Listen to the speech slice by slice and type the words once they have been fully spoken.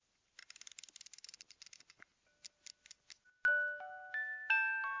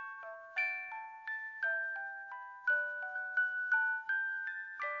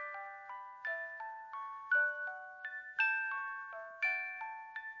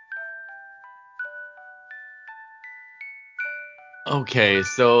Okay,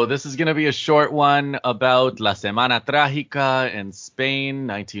 so this is going to be a short one about La Semana Trágica in Spain,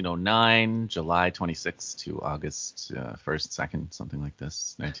 1909, July 26th to August 1st, 2nd, something like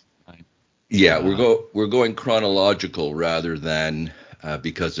this, 1909. Yeah, Uh, we're going chronological rather than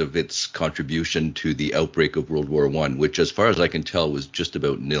because of its contribution to the outbreak of World War One, which, as far as I can tell, was just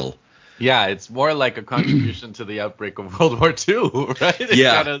about nil. yeah, it's more like a contribution to the outbreak of World War II, right? It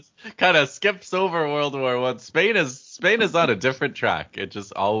Yeah, kind of skips over World War One. Spain is on a different track. It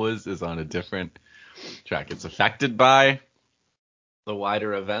just always is on a different track. It's affected by the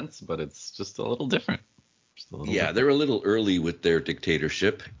wider events, but it's just a little different. Just a little yeah, different. they're a little early with their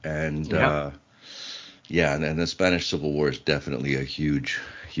dictatorship, and Yeah. yeah, and the Spanish Civil War is definitely a huge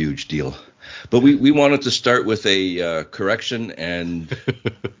deal. But we wanted to start with a correction and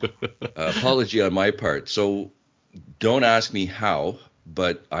apology on my part. So don't ask me how,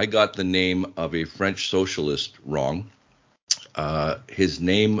 but I got the name of a French socialist wrong. His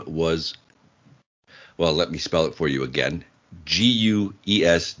name was, well, let me spell it for you again.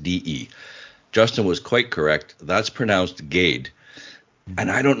 Guesde. Justin was quite correct. That's pronounced Gade. And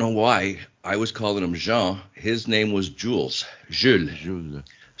Mhm. I don't know why I was calling him Jean. His name was Jules. Jules. Jules.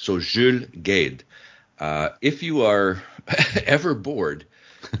 So Jules Gade. If you are ever bored,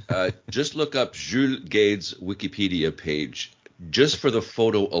 just look up Jules Gade's Wikipedia page just for the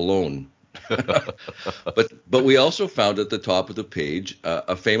photo alone. But we also found at the top of the page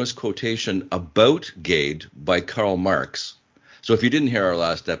a famous quotation about Gade by Karl Marx. So if you didn't hear our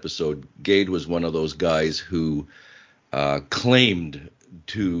last episode, Gade was one of those guys who claimed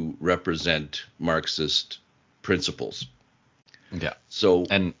to represent Marxist principles. Yeah. So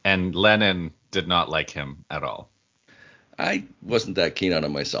And Lenin did not like him at all. I wasn't that keen on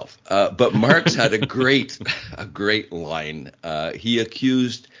him myself. But Marx had a great line. He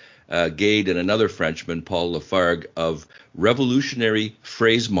accused Gade and another Frenchman, Paul Lafargue, of revolutionary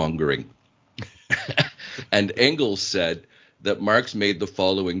phrasemongering. And Engels said that Marx made the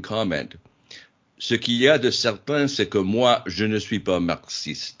following comment. Ce qu'il y a de certain, c'est que moi, je ne suis pas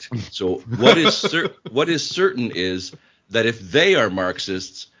marxiste. So what is certain is that if they are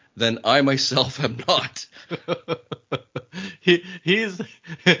Marxists, then I myself am not. He's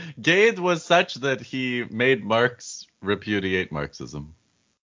Gade was such that he made Marx repudiate Marxism.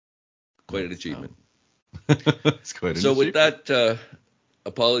 Quite an That's achievement. it's quite an So with achievement. that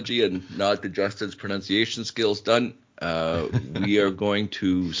apology and nod to Justin's pronunciation skills done, we are going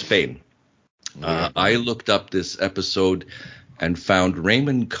to Spain. We are I going. looked up this episode and found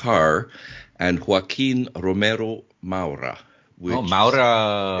Raymond Carr and Joaquin Romero Maura, Oh, which is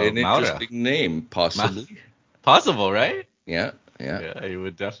Maura, an Maura, interesting name, Ma- possibly. possible, right? Yeah, yeah. Yeah, you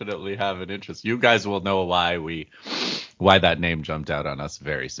would definitely have an interest. You guys will know why that name jumped out on us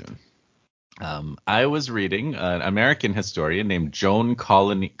very soon. I was reading an American historian named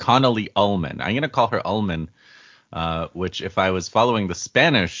Connolly Ullman. I'm going to call her Ullman, which if I was following the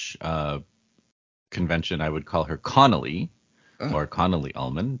Spanish convention, I would call her Connolly Oh, or Connolly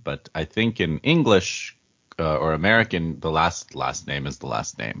Ullman. But I think in English or American, the last name is the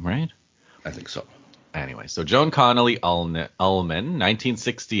last name, right? I think so. Anyway, so Joan Connolly Ullman,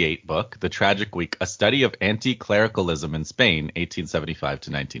 1968 book, The Tragic Week, a study of anti-clericalism in Spain, 1875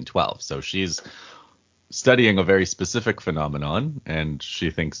 to 1912. So she's studying a very specific phenomenon, and she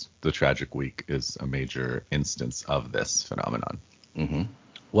thinks the Tragic Week is a major instance of this phenomenon. Hmm.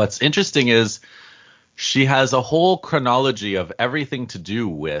 What's interesting is she has a whole chronology of everything to do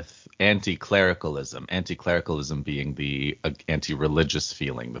with anti-clericalism. Anti-clericalism being the anti-religious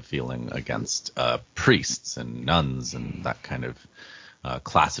feeling, the feeling against priests and nuns and that kind of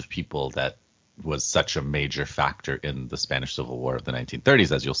class of people that was such a major factor in the Spanish Civil War of the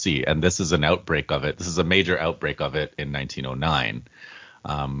 1930s, as you'll see. And this is an outbreak of it. This is a major outbreak of it in 1909.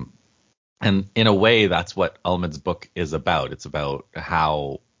 And in a way, that's what Ullman's book is about. It's about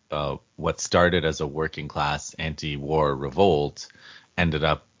how what started as a working class anti-war revolt ended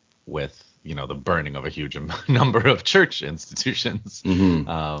up with the burning of a huge number of church institutions. Hmm.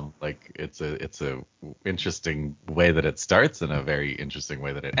 Like it's a interesting way that it starts and a very interesting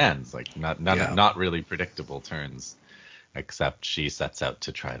way that it ends. Like Yeah. not really predictable turns, except she sets out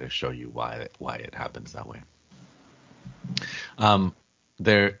to try to show you why it happens that way. Um,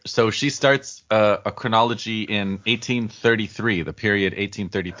 so she starts a chronology in 1833, the period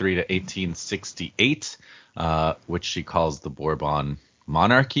 1833 to 1868, which she calls the Bourbon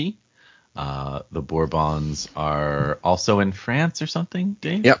monarchy. The Bourbons are also in France or something,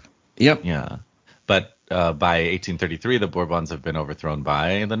 Dave? Yep. Yep. Yeah. But by 1833, the Bourbons have been overthrown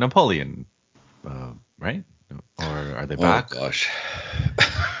by the Napoleon, right? Or are they Oh back? gosh.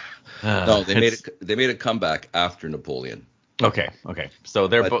 No, they made It's it. They made a comeback after Napoleon. Okay. So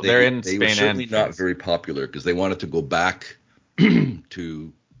But they're in they were Spain certainly and not France. very popular because they wanted to go back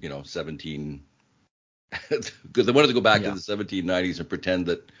to 17 because they wanted to go back to Yeah. the 1790s and pretend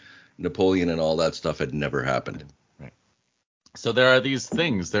that Napoleon and all that stuff had never happened. Right. So there are these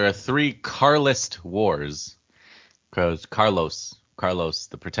things. There are three Carlist wars because Carlos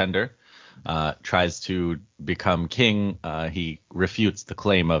the Pretender, tries to become king. He refutes the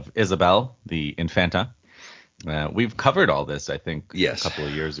claim of Isabel, the Infanta. We've covered all this, I think, a Yes. couple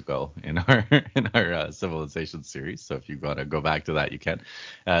of years ago in our civilization series. So if you want to go back to that, you can.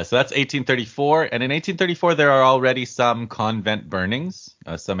 So that's 1834, and in 1834 there are already some convent burnings,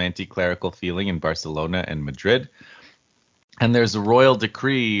 some anti-clerical feeling in Barcelona and Madrid. And there's a royal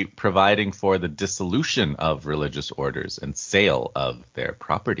decree providing for the dissolution of religious orders and sale of their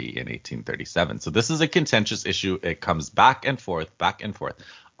property in 1837. So this is a contentious issue. It comes back and forth, back and forth.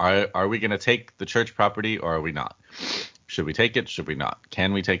 Are we going to take the church property or are we not? Should we take it? Should we not?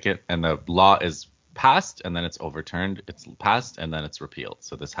 Can we take it? And the law is passed and then it's overturned. It's passed and then it's repealed.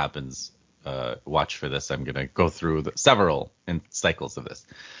 So this happens. Watch for this. I'm going to go through several cycles of this.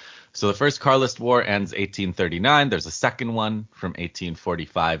 So the first Carlist War ends 1839. There's a second one from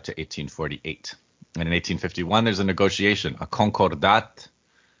 1845 to 1848. And in 1851, there's a negotiation, a concordat.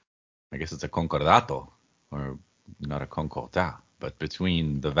 I guess it's a concordato, or not a concordat, but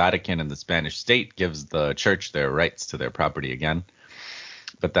between the Vatican and the Spanish state gives the church their rights to their property again.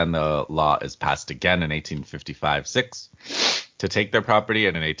 But then the law is passed again in 1855-6 to take their property,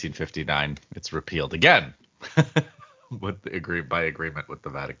 and in 1859, it's repealed again. By agreement with the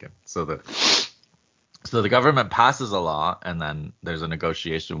Vatican. So the government passes a law, and then there's a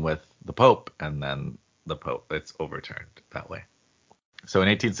negotiation with the Pope, and then the Pope, it's overturned that way. So in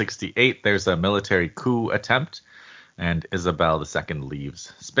 1868, there's a military coup attempt, and Isabel II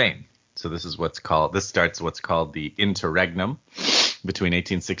leaves Spain. So this starts what's called the interregnum between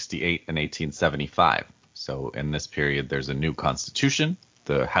 1868 and 1875. So in this period, there's a new constitution.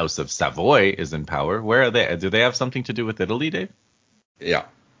 The House of Savoy is in power. Where are they? Do they have something to do with Italy, Dave? Yeah.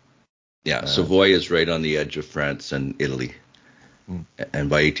 Savoy is right on the edge of France and Italy. And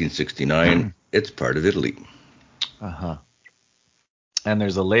by 1869, it's part of Italy. Uh-huh. And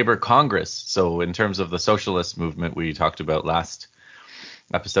there's a labor congress. So in terms of the socialist movement we talked about last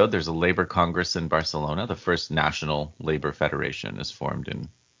episode, there's a labor congress in Barcelona. The first national labor federation is formed in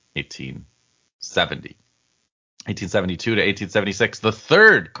 1870. 1872 to 1876, the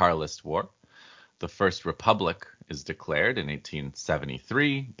third Carlist War. The first republic is declared in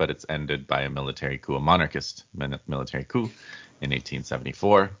 1873, but it's ended by a military coup, a monarchist military coup in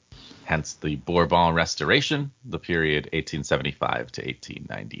 1874. Hence the Bourbon Restoration, the period 1875 to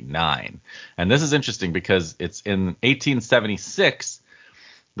 1899. And this is interesting because it's in 1876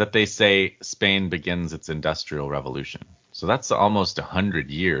 that they say Spain begins its industrial revolution. So that's almost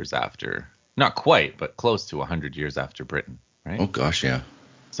 100 years after. Not quite, but close to 100 years after Britain, right? Oh, gosh, yeah.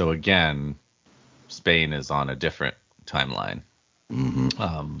 So again, Spain is on a different timeline.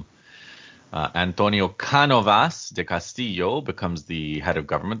 Mm-hmm. Antonio Cánovas de Castillo becomes the head of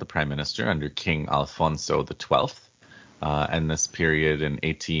government, the prime minister, under King Alfonso XII. And this period in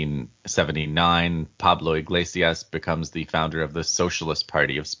 1879, Pablo Iglesias becomes the founder of the Socialist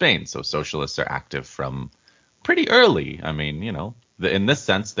Party of Spain. So socialists are active from pretty early. I mean, in this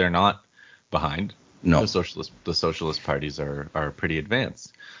sense, they're not behind. No. The socialist parties are pretty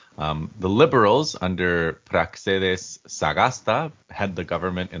advanced. The liberals under Praxedes Sagasta head the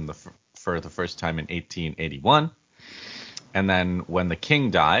government for the first time in 1881. And then when the king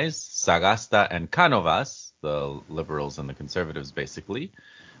dies, Sagasta and Cánovas, the liberals and the conservatives basically,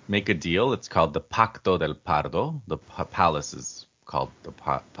 make a deal. It's called the Pacto del Pardo. The palace is called the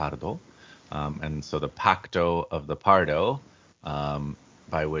Pardo. And so the Pacto of the Pardo,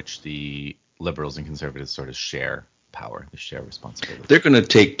 by which the liberals and conservatives sort of share power, they share responsibility. They're going to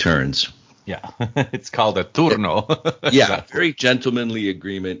take turns. Yeah, it's called a turno. Yeah, very gentlemanly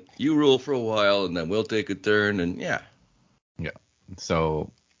agreement. You rule for a while, and then we'll take a turn, and yeah. Yeah,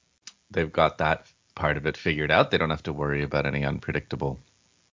 so they've got that part of it figured out. They don't have to worry about any unpredictable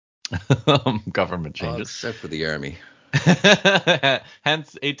government changes. Except for the army.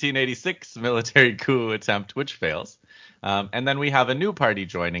 Hence 1886 military coup attempt, which fails. And then we have a new party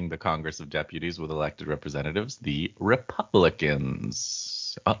joining the Congress of Deputies with elected representatives, the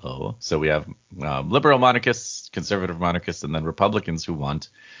Republicans. So we have liberal monarchists, conservative monarchists, and then Republicans who want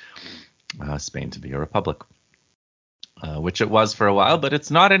Spain to be a republic, which it was for a while, but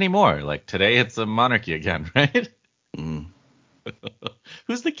it's not anymore. Like today, it's a monarchy again, right? Mm.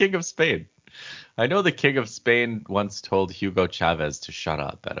 Who's the king of Spain? I know the king of Spain once told Hugo Chavez to shut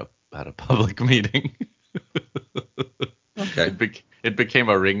up at a public meeting. Okay. It became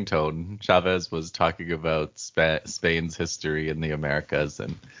a ringtone. Chavez was talking about Spain's history in the Americas,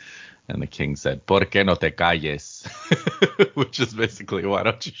 and the king said, "¿Por qué no te calles?" which is basically, "Why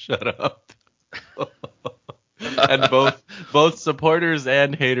don't you shut up?" And both supporters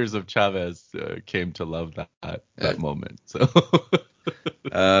and haters of Chavez came to love that moment. So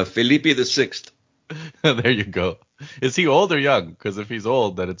Felipe VI. there you go. Is he old or young? Because if he's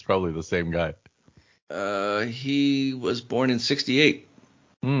old, then it's probably the same guy. He was born in 68.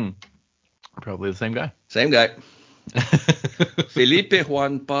 Probably the same guy. Same guy. Felipe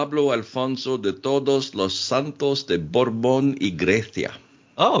Juan Pablo Alfonso de Todos los Santos de Borbón y Grecia.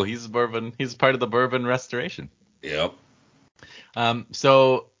 Oh, he's Bourbon. He's part of the Bourbon Restoration. Yep.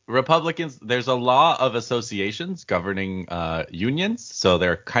 So Republicans, there's a law of associations governing unions, so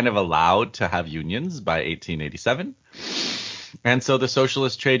they're kind of allowed to have unions by 1887. And so the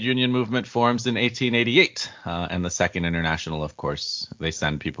Socialist Trade Union movement forms in 1888. And the Second International, of course, they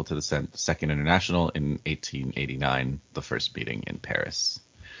send people to the Second International in 1889, the first meeting in Paris.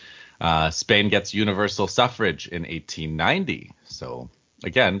 Spain gets universal suffrage in 1890. So,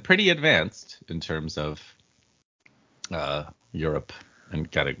 again, pretty advanced in terms of Europe and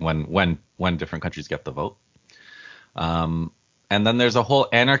getting when different countries get the vote. And then there's a whole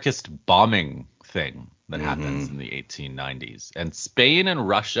anarchist bombing thing that happens in the 1890s. And Spain and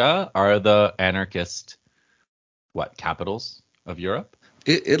Russia are the anarchist capitals of Europe?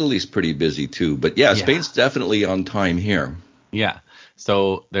 Italy's pretty busy too, but yeah, Spain's definitely on time here. Yeah.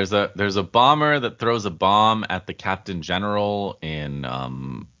 So there's a bomber that throws a bomb at the Captain General in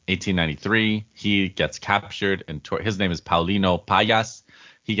 1893. He gets captured and his name is Paulino Payas.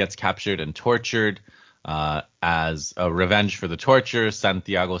 He gets captured and tortured. As a revenge for the torture,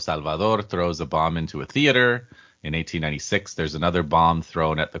 Santiago Salvador throws a bomb into a theater. In 1896, there's another bomb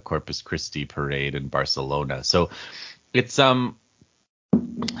thrown at the Corpus Christi parade in Barcelona. So it's I'll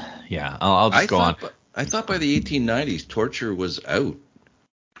just go on. I thought by the 1890s torture was out.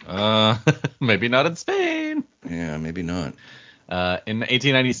 Maybe not in Spain. Yeah, maybe not. In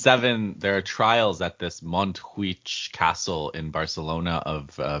 1897, there are trials at this Montjuïc castle in Barcelona of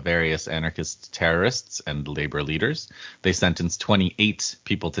various anarchist terrorists and labor leaders. They sentence 28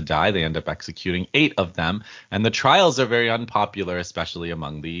 people to die. They end up executing 8 of them. And the trials are very unpopular, especially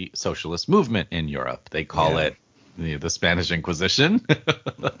among the socialist movement in Europe. They call it the Spanish Inquisition,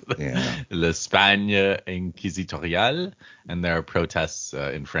 l'Espagne Inquisitorial, and there are protests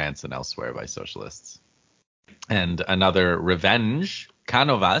in France and elsewhere by socialists. And another revenge,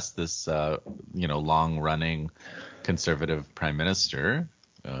 Cánovas, this long-running conservative prime minister,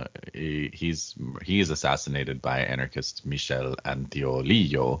 he's assassinated by anarchist Michel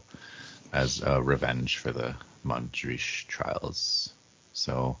Antiolillo as a revenge for the Montjuïc trials.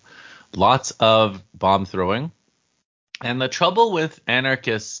 So lots of bomb throwing. And the trouble with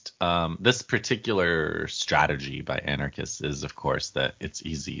this particular strategy by anarchists is, of course, that it's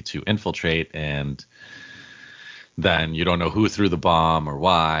easy to infiltrate, and then you don't know who threw the bomb or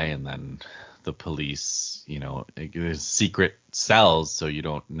why, and then the police, there's secret cells, so you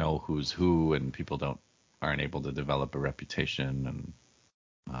don't know who's who, and people aren't able to develop a reputation,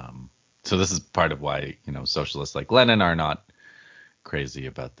 and so this is part of why socialists like Lenin are not crazy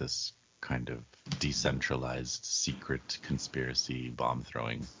about this kind of decentralized secret conspiracy bomb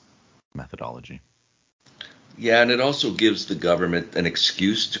throwing methodology. Yeah, and it also gives the government an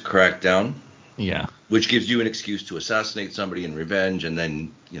excuse to crack down. Yeah. Which gives you an excuse to assassinate somebody in revenge, and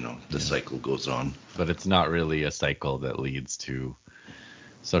then, the cycle goes on. But it's not really a cycle that leads to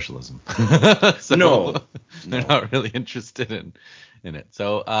socialism. No. They're not really interested in it.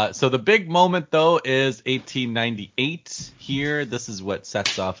 So the big moment, though, is 1898 here. This is what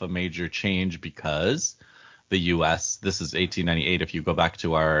sets off a major change because the U.S., this is 1898. If you go back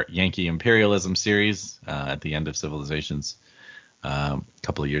to our Yankee imperialism series at the end of Civilizations a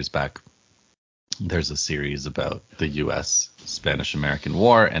couple of years back, there's a series about the U.S. Spanish-American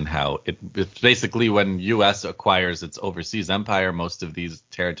War and how it's basically when U.S. acquires its overseas empire, most of these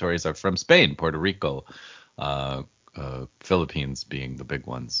territories are from Spain, Puerto Rico, Philippines being the big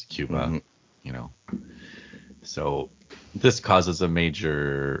ones, Cuba, So this causes a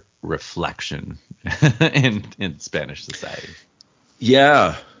major reflection in Spanish society.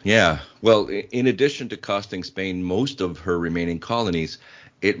 Yeah. Well, in addition to costing Spain most of her remaining colonies,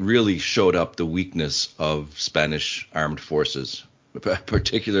 it really showed up the weakness of Spanish armed forces,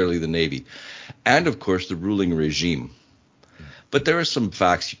 particularly the Navy, and, of course, the ruling regime. But there are some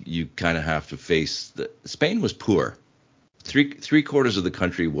facts you kind of have to face. Spain was poor. Three quarters of the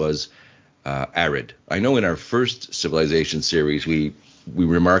country was arid. I know in our first civilization series, we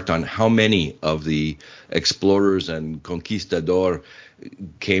remarked on how many of the explorers and conquistador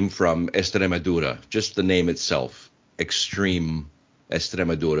came from Extremadura, just the name itself, extreme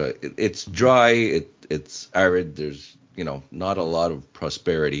Extremadura. It's dry, it's arid, there's, not a lot of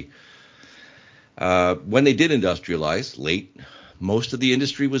prosperity. When they did industrialize, late, most of the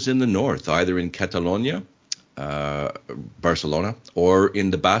industry was in the north, either in Catalonia, Barcelona, or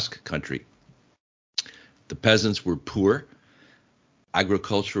in the Basque country. The peasants were poor,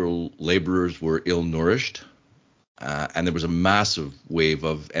 agricultural laborers were ill-nourished, and there was a massive wave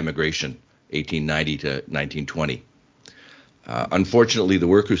of emigration, 1890 to 1920. Unfortunately, the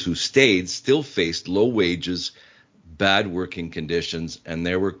workers who stayed still faced low wages, bad working conditions, and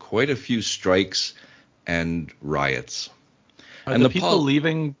there were quite a few strikes and riots. Are the people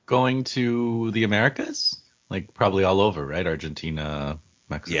leaving going to the Americas? Like probably all over, right? Argentina,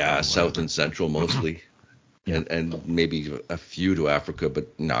 Mexico. Yeah, whatever. South and Central mostly. Yeah. And maybe a few to Africa,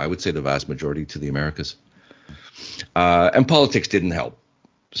 but no, I would say the vast majority to the Americas. And politics didn't help.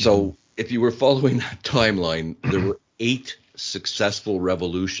 So if you were following that timeline, there were 8 successful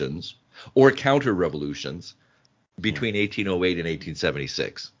revolutions or counter-revolutions between 1808 and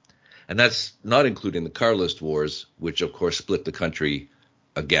 1876. And that's not including the Carlist Wars, which of course split the country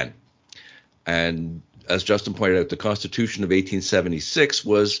again. And as Justin pointed out, the Constitution of 1876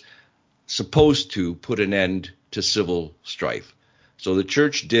 was supposed to put an end to civil strife. So the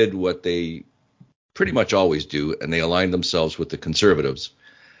church did what they pretty much always do, and they aligned themselves with the conservatives,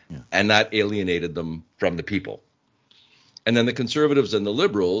 and that alienated them from the people. And then the conservatives and the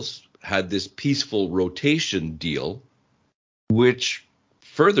liberals had this peaceful rotation deal, which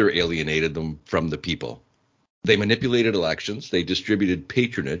further alienated them from the people. They manipulated elections, they distributed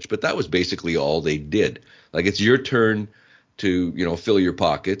patronage, but that was basically all they did. Like, it's your turn to, fill your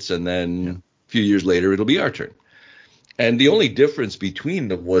pockets, and then a few years later, it'll be our turn. And the only difference between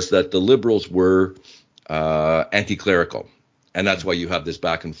them was that the liberals were anti-clerical. And that's why you have this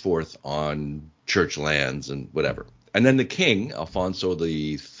back and forth on church lands and whatever. And then the king, Alfonso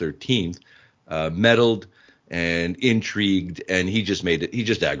the 13th, meddled and intrigued, and he just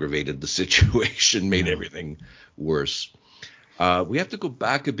aggravated the situation, made everything worse. We have to go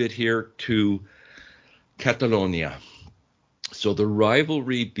back a bit here to Catalonia. So the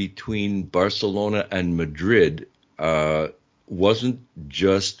rivalry between Barcelona and Madrid wasn't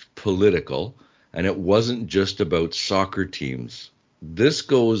just political, and it wasn't just about soccer teams. This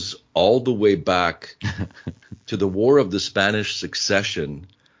goes all the way back to the War of the Spanish Succession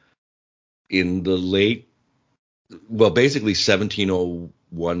in the basically 1701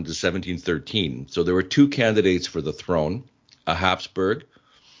 to 1713. So there were 2 candidates for the throne, a Habsburg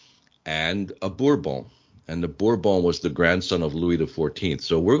and a Bourbon. And the Bourbon was the grandson of Louis XIV.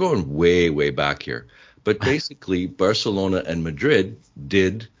 So we're going way, way back here. But basically, Barcelona and Madrid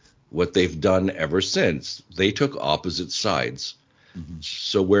did what they've done ever since. They took opposite sides. Mm-hmm.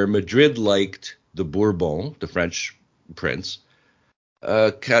 So where Madrid liked the Bourbon, the French prince,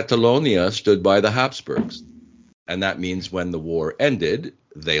 Catalonia stood by the Habsburgs. And that means when the war ended,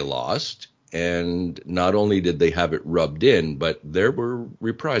 they lost. And not only did they have it rubbed in, but there were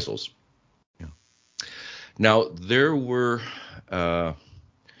reprisals. Yeah. Now, there were...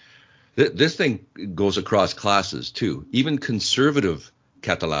 this thing goes across classes, too. Even conservative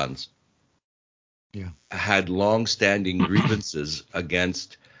Catalans had long-standing grievances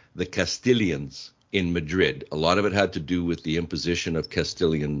against the Castilians in Madrid. A lot of it had to do with the imposition of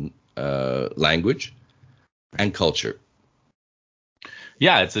Castilian language and culture.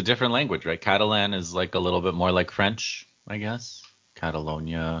 Yeah, it's a different language, right? Catalan is like a little bit more like French, I guess.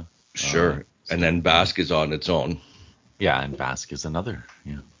 Catalonia. Sure. And then Basque is on its own. Yeah, and Basque is another.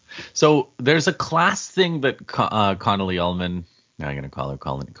 Yeah. So there's a class thing that Connolly Ullman, now I'm going to call her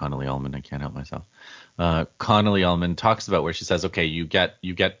Connolly Ullman, I can't help myself. Connolly Ullman talks about where she says, okay, you get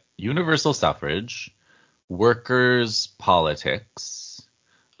universal suffrage, workers' politics,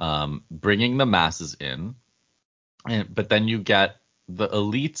 bringing the masses in, but then you get the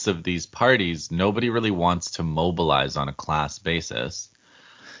elites of these parties. Nobody really wants to mobilize on a class basis.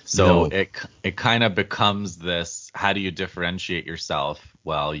 So it kind of becomes this, how do you differentiate yourself?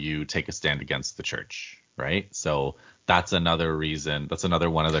 Well, you take a stand against the church, right? So that's another reason. That's another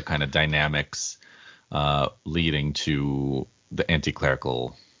one of the kind of dynamics leading to the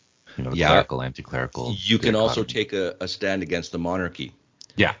anti-clerical, clerical, anti-clerical. You can also take a stand against the monarchy.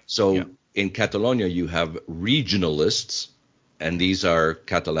 Yeah. So in Catalonia, you have regionalists, and these are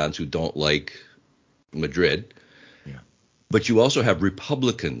Catalans who don't like Madrid. Yeah. But you also have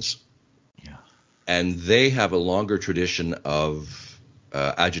Republicans. Yeah. And they have a longer tradition of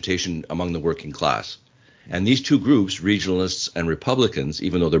agitation among the working class. And these two groups, regionalists and Republicans,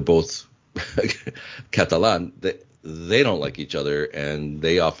 even though they're both Catalan, they don't like each other, and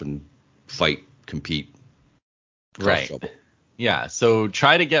they often fight, compete, cause trouble. Yeah, so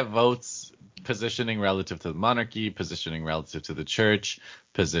try to get votes, positioning relative to the monarchy, positioning relative to the church,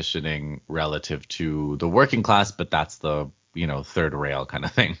 positioning relative to the working class, but that's the, third rail kind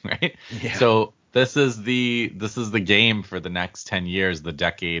of thing, right? Yeah. So this is the game for the next 10 years, the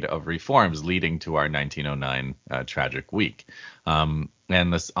decade of reforms leading to our 1909 tragic week. And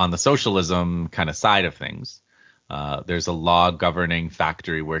this on the socialism kind of side of things. There's a law governing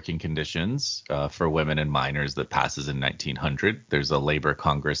factory working conditions for women and minors that passes in 1900. There's a labor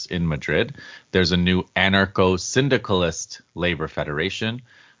congress in Madrid. There's a new anarcho-syndicalist labor federation,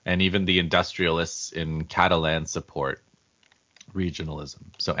 and even the industrialists in Catalan support regionalism.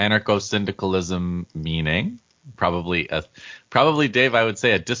 So anarcho-syndicalism meaning probably Dave, I would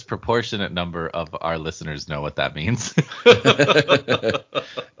say a disproportionate number of our listeners know what that means.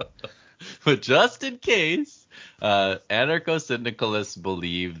 But just in case, anarcho-syndicalists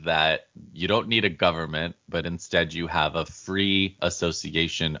believe that you don't need a government, but instead you have a free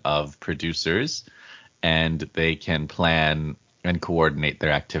association of producers, and they can plan and coordinate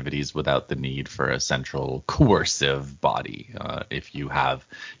their activities without the need for a central coercive body. If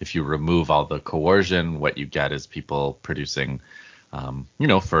you remove all the coercion, what you get is people producing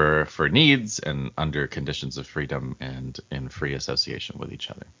for needs and under conditions of freedom and in free association with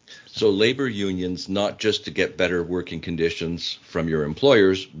each other. So labor unions, not just to get better working conditions from your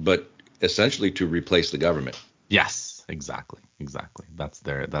employers, but essentially to replace the government. Yes, exactly. That's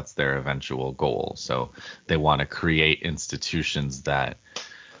their eventual goal. So they want to create institutions that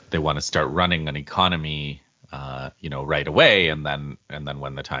they want to start running an economy right away, and then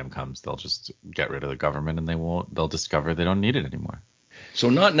when the time comes, they'll just get rid of the government, and they'll discover they don't need it anymore.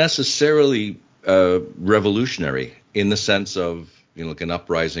 So not necessarily revolutionary in the sense of like an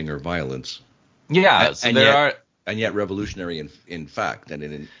uprising or violence. Yeah, and yet revolutionary in fact and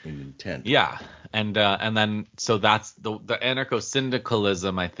in intent. Yeah, and then so that's the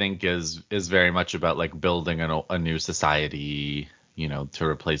anarcho-syndicalism, I think, is very much about like building a new society, to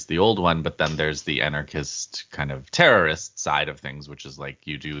replace the old one. But then there's the anarchist kind of terrorist side of things, which is like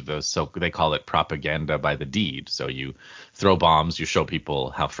you do they call it propaganda by the deed. So you throw bombs, you show people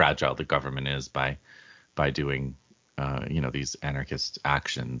how fragile the government is by doing these anarchist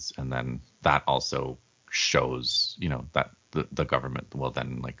actions, and then that also shows that the government will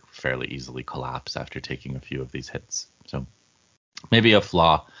then like fairly easily collapse after taking a few of these hits. So maybe a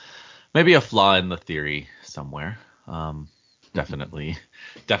flaw in the theory somewhere. Definitely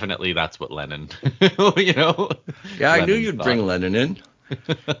that's what Lenin, Yeah, I knew you'd thought. Bring Lenin in.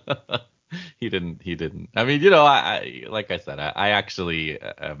 He didn't. I mean, I like I said, I actually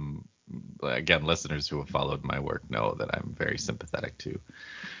again, listeners who have followed my work know that I'm very sympathetic to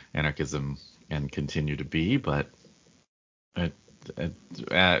anarchism and continue to be, but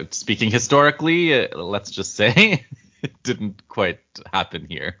speaking historically, let's just say it didn't quite happen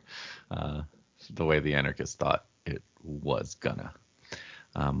here the way the anarchists thought it was gonna.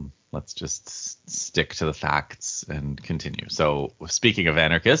 Let's just stick to the facts and continue. So, speaking of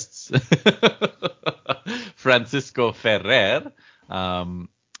anarchists, Francisco Ferrer,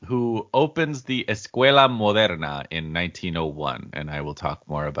 who opens the Escuela Moderna in 1901, and I will talk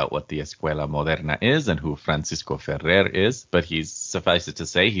more about what the Escuela Moderna is and who Francisco Ferrer is. But suffice it to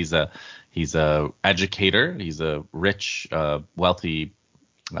say, he's a educator. He's a rich, wealthy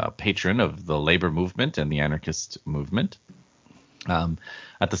patron of the labor movement and the anarchist movement.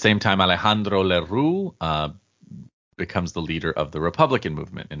 At the same time, Alejandro Lerroux becomes the leader of the Republican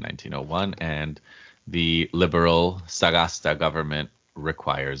movement in 1901, and the liberal Sagasta government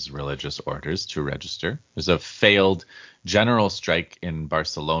requires religious orders to register. There's a failed general strike in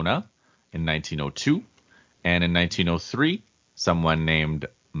Barcelona in 1902, and in 1903, someone named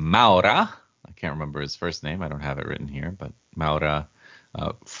Maura, I can't remember his first name, I don't have it written here, but Maura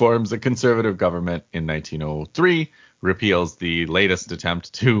forms a conservative government in 1903, repeals the latest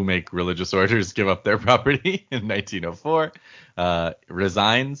attempt to make religious orders give up their property in 1904,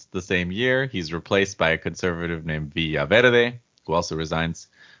 resigns the same year. He's replaced by a conservative named Villaverde, who also resigns.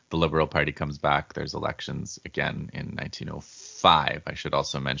 The Liberal Party comes back. There's elections again in 1905. I should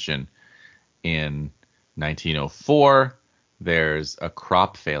also mention in 1904, there's a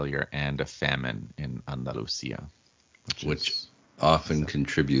crop failure and a famine in Andalusia. Which often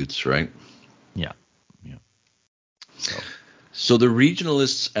contributes, right? Yeah. So the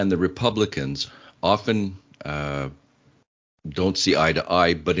regionalists and the Republicans often don't see eye to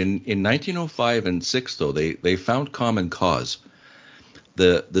eye, but in 1905 and 6, though, they found common cause.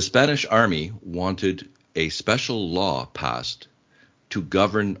 The Spanish army wanted a special law passed to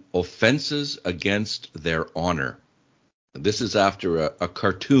govern offenses against their honor. This is after a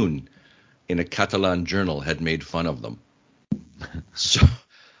cartoon in a Catalan journal had made fun of them.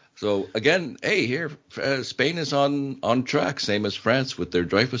 So again, hey, here Spain is on track, same as France with their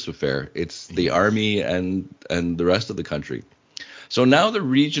Dreyfus affair. It's the army and the rest of the country. So now the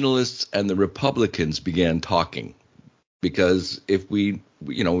regionalists and the Republicans began talking, because if we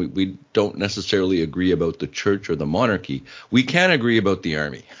don't necessarily agree about the church or the monarchy, we can agree about the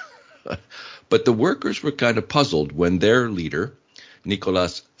army. But the workers were kind of puzzled when their leader,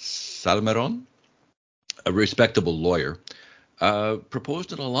 Nicolas Salmeron, a respectable lawyer,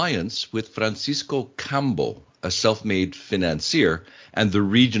 proposed an alliance with Francisco Cambo, a self-made financier, and the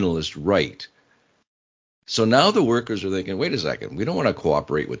regionalist right. So now the workers are thinking, wait a second, we don't want to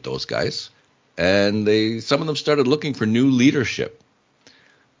cooperate with those guys. And some of them started looking for new leadership.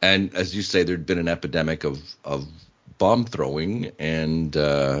 And as you say, there'd been an epidemic of bomb throwing, and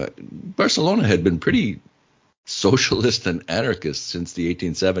Barcelona had been pretty socialist and anarchist since the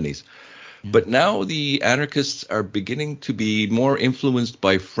 1870s. But now the anarchists are beginning to be more influenced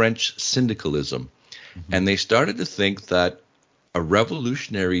by French syndicalism. Mm-hmm. And they started to think that a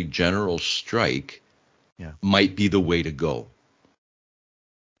revolutionary general strike might be the way to go.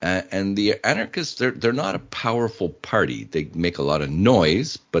 And the anarchists, they're not a powerful party. They make a lot of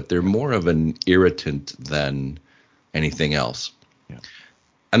noise, but they're more of an irritant than anything else. Yeah.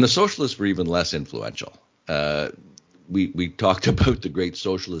 And the socialists were even less influential. We talked about the great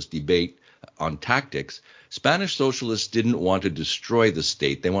socialist debate on tactics. Spanish socialists didn't want to destroy the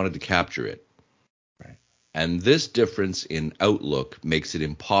state. They wanted to capture it. Right. And this difference in outlook makes it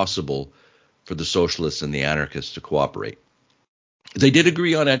impossible for the socialists and the anarchists to cooperate. They did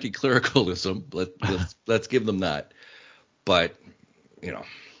agree on anti-clericalism. Let's give them that. But,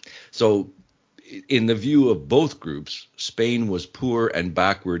 so in the view of both groups, Spain was poor and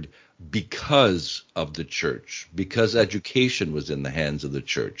backward because of the church, because education was in the hands of the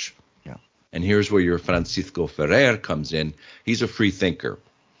church. Yeah. And here's where your Francisco Ferrer comes in. He's a free thinker.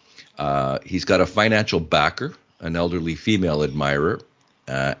 He's got a financial backer, an elderly female admirer,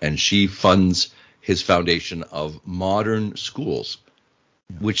 and she funds his foundation of modern schools,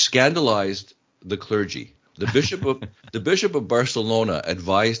 which scandalized the clergy. The bishop of Barcelona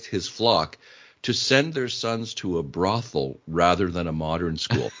advised his flock to send their sons to a brothel rather than a modern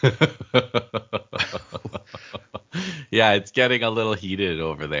school. Yeah, it's getting a little heated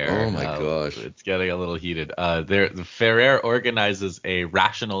over there. Oh my gosh. It's getting a little heated. The Ferrer organizes a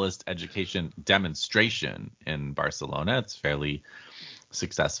rationalist education demonstration in Barcelona. It's fairly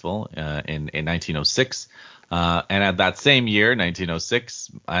successful in 1906. And at that same year,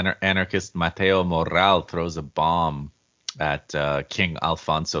 1906, anarchist Mateo Morral throws a bomb at King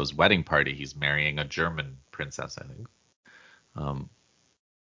Alfonso's wedding party. He's marrying a German princess, I think.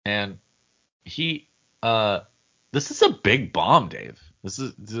 And he, this is a big bomb, Dave.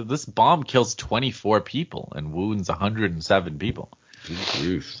 This bomb kills 24 people and wounds 107 people.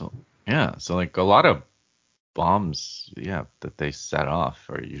 So like a lot of bombs, that they set off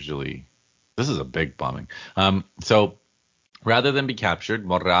are usually. This is a big bombing. So rather than be captured,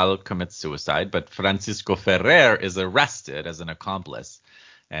 Morral commits suicide, but Francisco Ferrer is arrested as an accomplice,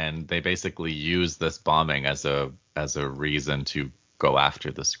 and they basically use this bombing as a reason to go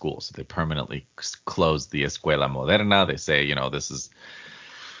after the school. So they permanently close the Escuela Moderna. They say,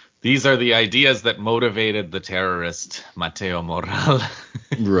 these are the ideas that motivated the terrorist Mateo Morral.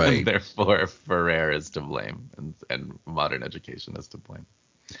 Right. And therefore, Ferrer is to blame, and modern education is to blame.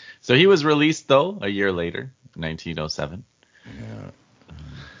 So he was released, though, a year later, 1907. Yeah.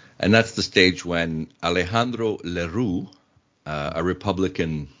 And that's the stage when Alejandro Lerroux, a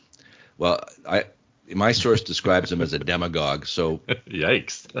Republican, my source describes him as a demagogue. So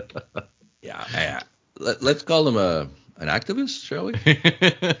yikes. Yeah. Let's call him an activist, shall we?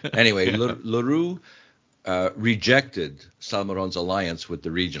 Anyway, Lerroux rejected Salmeron's alliance with the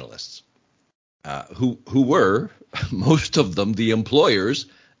regionalists, who were, most of them, the employers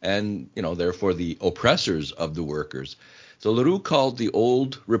and, therefore the oppressors of the workers. So Lerroux called the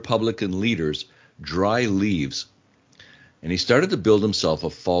old Republican leaders dry leaves, and he started to build himself a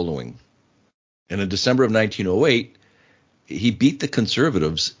following. And in December of 1908, he beat the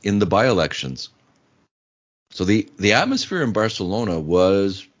conservatives in the by-elections. So the atmosphere in Barcelona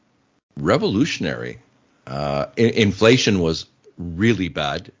was revolutionary. Inflation was really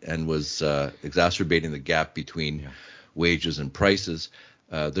bad and was exacerbating the gap between wages and prices.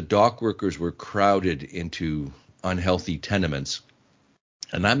 The dock workers were crowded into unhealthy tenements,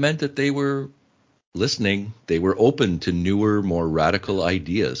 and that meant that they were listening. They were open to newer, more radical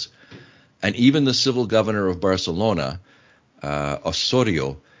ideas. And even the civil governor of Barcelona,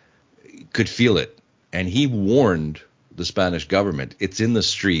 Osorio, could feel it. And he warned the Spanish government, it's in the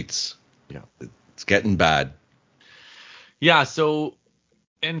streets. Yeah. It's getting bad. Yeah. So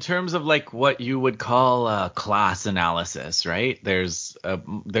in terms of like what you would call class analysis, right? There's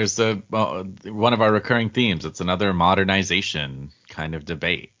one of our recurring themes. It's another modernization kind of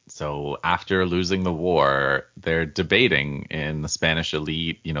debate. So after losing the war, they're debating in the Spanish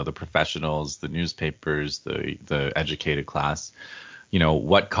elite, the professionals, the newspapers, the educated class,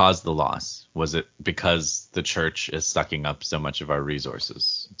 what caused the loss? Was it because the church is sucking up so much of our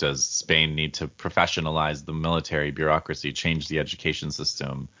resources? Does Spain need to professionalize the military bureaucracy, change the education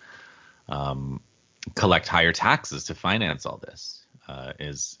system, collect higher taxes to finance all this?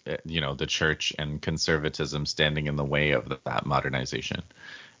 Is the church and conservatism standing in the way of that modernization?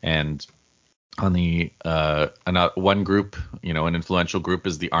 And on the one group, an influential group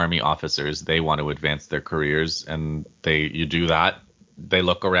is the army officers. They want to advance their careers, and you do that. They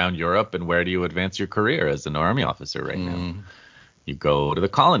look around Europe, and where do you advance your career as an army officer right now? You go to the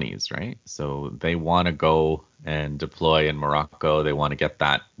colonies, right? So they want to go and deploy in Morocco. They want to get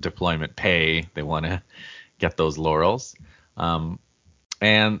that deployment pay. They want to get those laurels.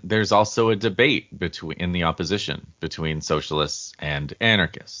 And there's also a debate in the opposition between socialists and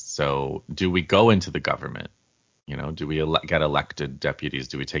anarchists. So do we go into the government? Do we get elected deputies?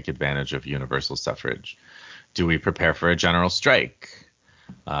 Do we take advantage of universal suffrage? Do we prepare for a general strike?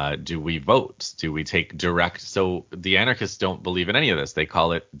 Do we vote? Do we take direct? So the anarchists don't believe in any of this. They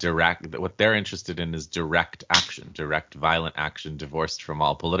call it direct. What they're interested in is direct action, direct violent action, divorced from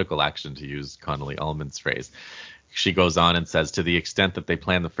all political action, to use Connolly Ullman's phrase. She goes on and says, to the extent that they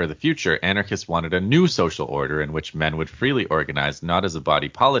plan for the future, anarchists wanted a new social order in which men would freely organize, not as a body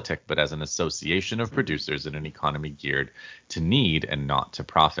politic, but as an association of producers in an economy geared to need and not to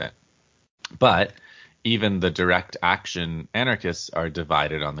profit. But even the direct action anarchists are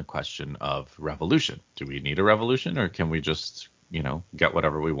divided on the question of revolution. Do we need a revolution, or can we just, get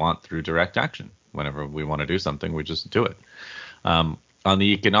whatever we want through direct action? Whenever we want to do something, we just do it. On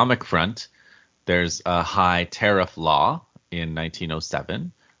the economic front, there's a high tariff law in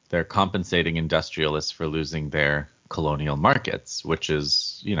 1907. They're compensating industrialists for losing their colonial markets, which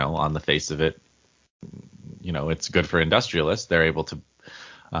is, on the face of it, it's good for industrialists. They're able to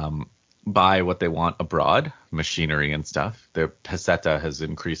buy what they want abroad, machinery and stuff. Their peseta has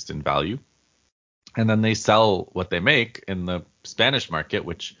increased in value. And then they sell what they make in the Spanish market,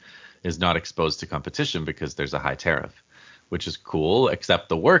 which is not exposed to competition because there's a high tariff, which is cool, except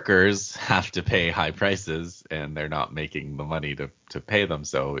the't have to pay high prices and they're not making the money to pay them.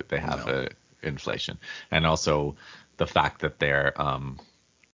 So they have inflation. And also the fact that they're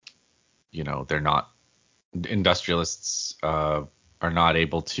not, industrialists are not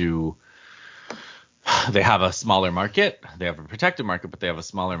able to, they have a smaller market. They have a protected market, but they have a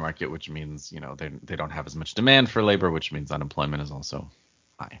smaller market, which means, they don't have as much demand for labor, which means unemployment is also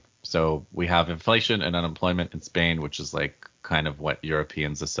high. So we have inflation and unemployment in Spain, which is like kind of what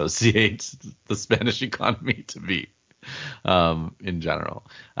Europeans associate the Spanish economy to be in general.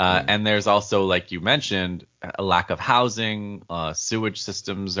 And there's also, like you mentioned, a lack of housing. Sewage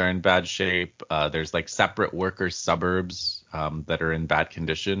systems are in bad shape. There's like separate worker suburbs that are in bad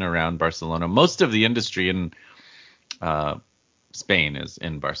condition around Barcelona. Most of the industry in Spain is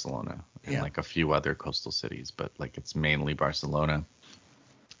in Barcelona and like a few other coastal cities, but like it's mainly Barcelona.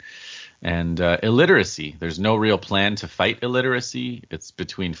 And illiteracy, there's no real plan to fight illiteracy. It's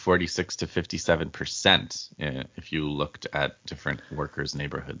between 46 to 57% if you looked at different workers'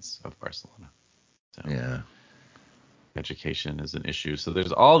 neighborhoods of Barcelona. So, education is an issue. So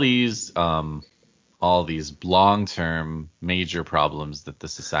there's all these long-term major problems that the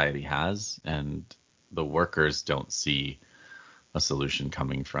society has, and the workers don't see a solution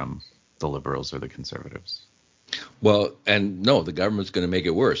coming from the liberals or the conservatives. Well, and no, the government's going to make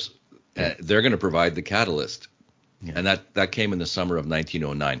it worse. They're going to provide the catalyst. Yeah. And that came in the summer of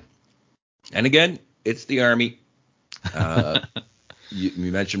 1909. And again, it's the army.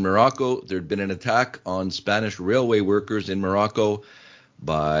 You mentioned Morocco. There'd been an attack on Spanish railway workers in Morocco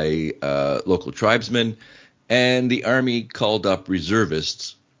by local tribesmen, and the army called up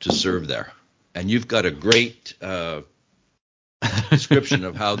reservists to serve there. And you've got a great description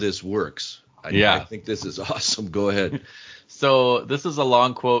of how this works. I think this is awesome. Go ahead. So this is a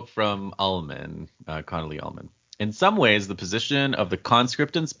long quote from Ullman, Connolly Ullman. In some ways, the position of the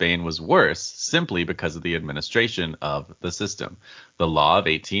conscript in Spain was worse simply because of the administration of the system. The law of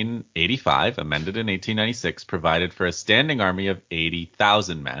 1885, amended in 1896, provided for a standing army of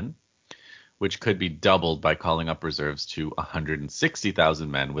 80,000 men, which could be doubled by calling up reserves to 160,000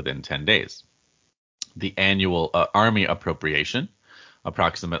 men within 10 days. The annual army appropriation,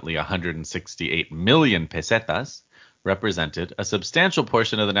 approximately 168 million pesetas, represented a substantial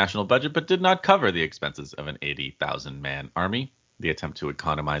portion of the national budget, but did not cover the expenses of an 80,000-man army. The attempt to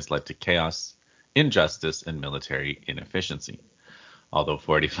economize led to chaos, injustice, and military inefficiency. Although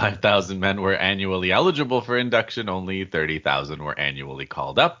 45,000 men were annually eligible for induction, only 30,000 were annually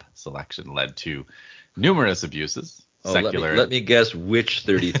called up. Selection led to numerous abuses. Let me guess which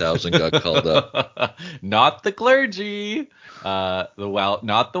 30,000 got called up. Not the clergy, not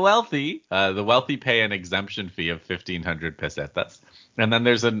the wealthy. The wealthy pay an exemption fee of 1,500 pesetas. And then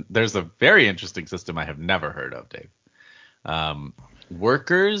there's a very interesting system I have never heard of, Dave.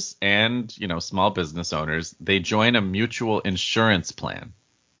 Workers and small business owners, they join a mutual insurance plan.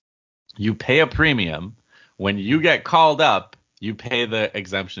 You pay a premium. When you get called up, you pay the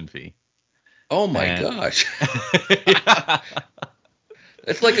exemption fee. Oh my gosh. Yeah.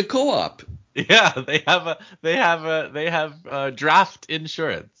 It's like a co-op. Yeah, they have draft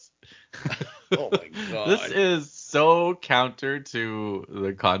insurance. Oh my god. This is so counter to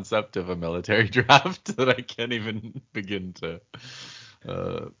the concept of a military draft that I can't even begin to.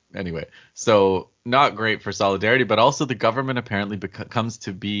 Anyway, so not great for solidarity, but also the government apparently comes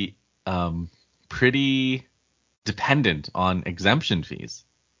to be pretty dependent on exemption fees.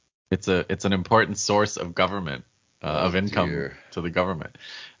 It's an important source of government of income to the government.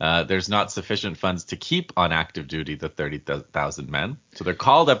 There's not sufficient funds to keep on active duty the 30,000 men, so they're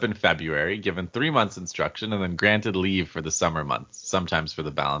called up in February, given 3 months instruction, and then granted leave for the summer months, sometimes for the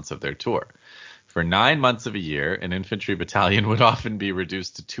balance of their tour. For 9 months of a year, an infantry battalion would often be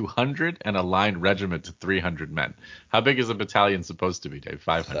reduced to 200 and a line regiment to 300 men. How big is a battalion supposed to be, Dave?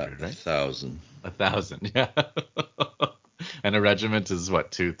 500, right? 1,000. 1,000, yeah. And a regiment is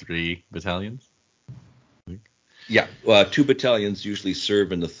what, 2-3 battalions? Yeah, 2 battalions usually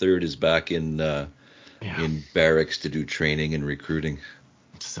serve, and the third is back in barracks to do training and recruiting.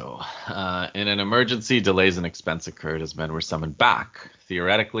 So, in an emergency, delays and expense occurred as men were summoned back.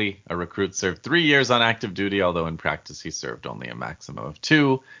 Theoretically, a recruit served 3 years on active duty, although in practice he served only a maximum of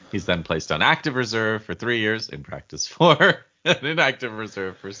 2. He's then placed on active reserve for 3 years, in practice 4, and inactive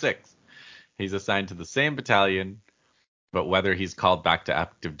reserve for 6. He's assigned to the same battalion, but whether he's called back to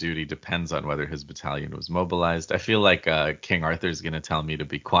active duty depends on whether his battalion was mobilized. I feel like King Arthur's going to tell me to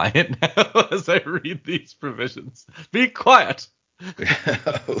be quiet now as I read these provisions. Be quiet!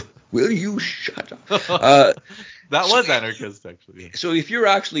 Will you shut up? That was anarchist, actually. Yeah. So if you're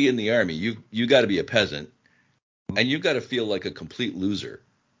actually in the army, you got to be a peasant, and you got to feel like a complete loser.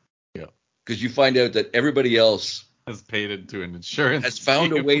 Yeah. Because you find out that everybody else has paid into an insurance. Has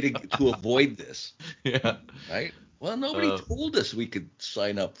found a way to avoid this. Yeah. Right? Well, nobody told us we could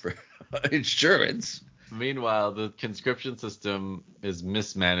sign up for insurance. Meanwhile, the conscription system is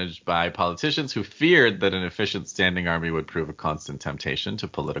mismanaged by politicians who feared that an efficient standing army would prove a constant temptation to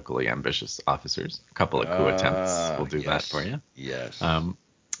politically ambitious officers. A couple of coup attempts will do that for you. Yes.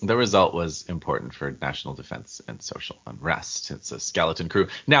 The result was important for national defense and social unrest. It's a skeleton crew.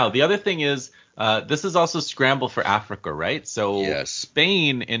 Now, the other thing is, this is also scramble for Africa, right? So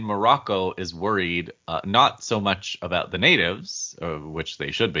Spain in Morocco is worried not so much about the natives, which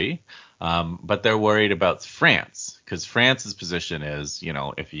they should be, but they're worried about France, because France's position is,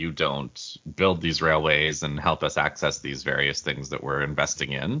 if you don't build these railways and help us access these various things that we're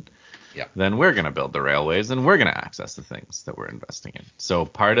investing in, then we're going to build the railways and we're going to access the things that we're investing in. So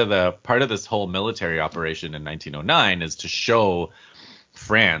part of this whole military operation in 1909 is to show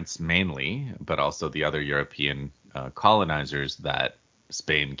France mainly, but also the other European colonizers, that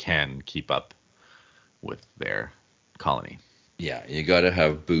Spain can keep up with their colony. Yeah, you got to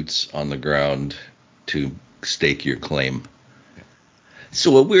have boots on the ground to stake your claim.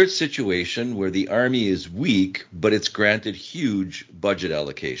 So a weird situation where the army is weak, but it's granted huge budget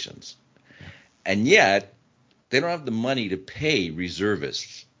allocations. And yet, they don't have the money to pay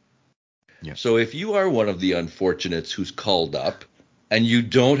reservists. Yeah. So if you are one of the unfortunates who's called up and you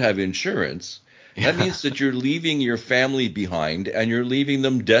don't have insurance, that means that you're leaving your family behind and you're leaving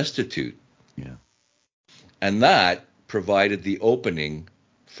them destitute. Yeah. And that provided the opening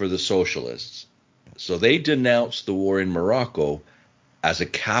for the socialists. So they denounced the war in Morocco as a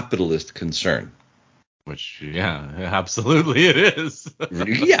capitalist concern. Which, absolutely it is.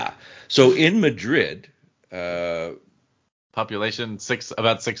 Yeah. So in Madrid, population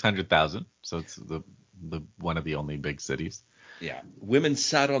about 600,000. So it's the one of the only big cities. Yeah. Women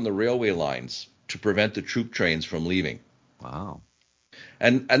sat on the railway lines to prevent the troop trains from leaving. Wow.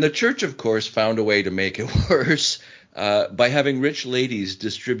 And the church, of course, found a way to make it worse by having rich ladies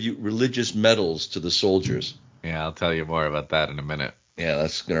distribute religious medals to the soldiers. Yeah, I'll tell you more about that in a minute. Yeah,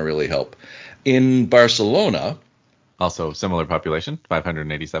 that's going to really help. In Barcelona, Also, similar population,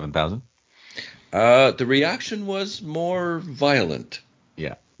 587,000. the reaction was more violent.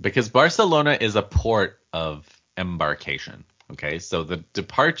 Yeah, because Barcelona is a port of embarkation. Okay, so the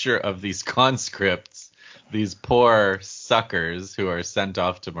departure of these conscripts, these poor suckers who are sent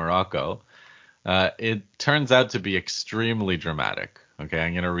off to Morocco, it turns out to be extremely dramatic. Okay,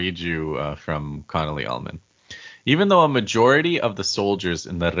 I'm going to read you from Connolly Ullman. Even though a majority of the soldiers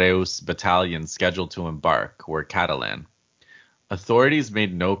in the Reus battalion scheduled to embark were Catalan, authorities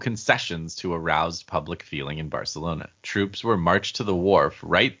made no concessions to aroused public feeling in Barcelona. Troops were marched to the wharf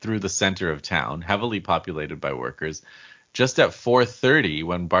right through the center of town, heavily populated by workers, just at 4:30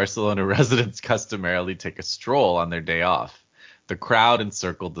 when Barcelona residents customarily take a stroll on their day off. The crowd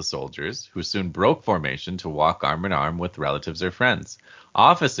encircled the soldiers, who soon broke formation to walk arm in arm with relatives or friends.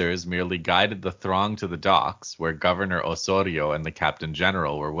 Officers merely guided the throng to the docks, where Governor Osorio and the Captain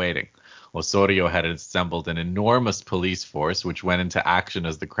General were waiting. Osorio had assembled an enormous police force, which went into action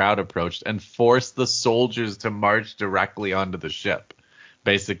as the crowd approached and forced the soldiers to march directly onto the ship,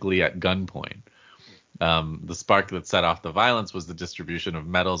 basically at gunpoint. The spark that set off the violence was the distribution of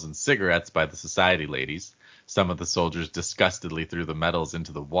medals and cigarettes by the society ladies. Some of the soldiers disgustedly threw the medals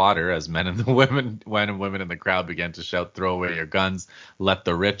into the water as men and women in the crowd began to shout, "Throw away your guns, let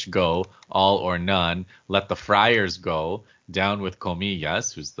the rich go, all or none, let the friars go, down with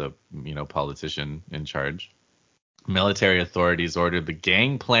Comillas," who's the politician in charge. Military authorities ordered the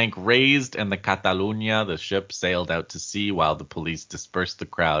gangplank raised and the Catalunya, the ship, sailed out to sea while the police dispersed the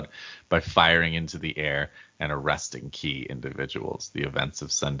crowd by firing into the air and arresting key individuals. The events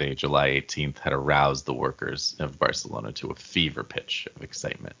of Sunday, July 18th had aroused the workers of Barcelona to a fever pitch of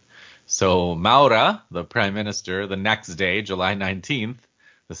excitement. So Maura, the prime minister, the next day, July 19th,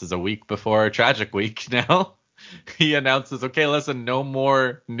 this is a week before a tragic week now, he announces, okay, listen, no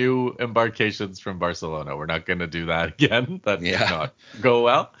more new embarkations from Barcelona. We're not going to do that again. That did not go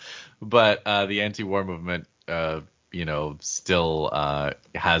well. But the anti-war movement, still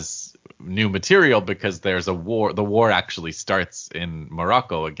has new material because there's a war. The war actually starts in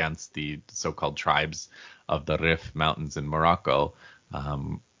Morocco against the so-called tribes of the Rif Mountains in Morocco.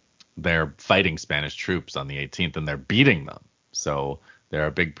 They're fighting Spanish troops on the 18th, and they're beating them. So there are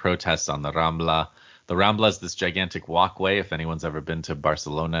big protests on the Rambla. The Rambla is this gigantic walkway. If anyone's ever been to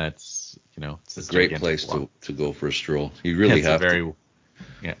Barcelona, it's a great place to go for a stroll. You really have to.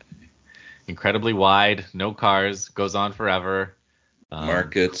 Incredibly wide, no cars, goes on forever.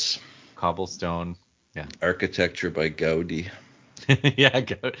 Markets, cobblestone, architecture by Gaudi.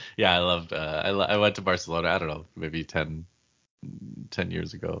 I loved. I went to Barcelona. I don't know, maybe 10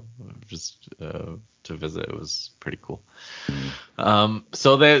 years ago, just to visit. It was pretty cool.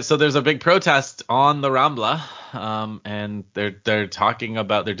 So there's a big protest on the Rambla, and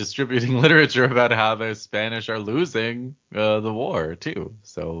they're distributing literature about how the Spanish are losing the war too.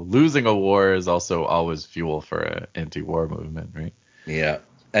 So losing a war is also always fuel for an anti-war movement, right? Yeah.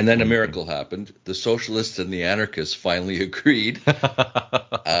 And then a miracle happened. The socialists and the anarchists finally agreed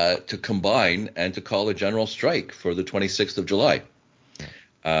to combine and to call a general strike for the 26th of July.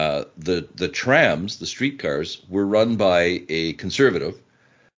 The trams, the streetcars, were run by a conservative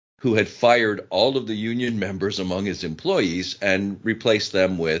who had fired all of the union members among his employees and replaced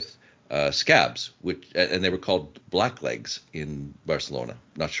them with scabs, and they were called blacklegs in Barcelona.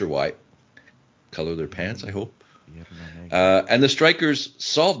 Not sure why. Color their pants, I hope. And the strikers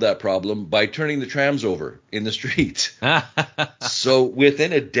solved that problem by turning the trams over in the street. So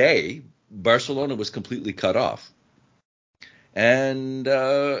within a day, Barcelona was completely cut off. And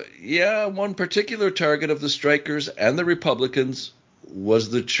one particular target of the strikers and the Republicans was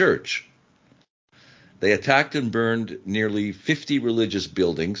the church. They attacked and burned nearly 50 religious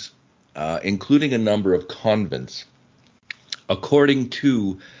buildings, including a number of convents. According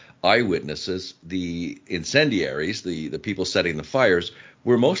to eyewitnesses, the incendiaries, the people setting the fires,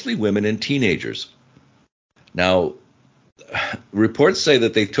 were mostly women and teenagers. Now, reports say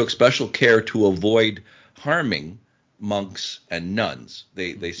that they took special care to avoid harming monks and nuns.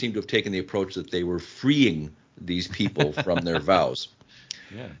 They seem to have taken the approach that they were freeing these people from their vows.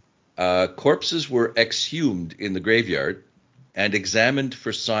 Corpses were exhumed in the graveyard and examined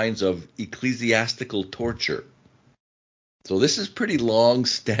for signs of ecclesiastical torture. So this is pretty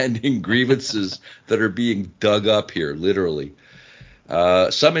long-standing grievances that are being dug up here, literally.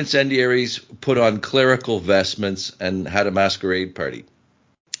 Some incendiaries put on clerical vestments and had a masquerade party.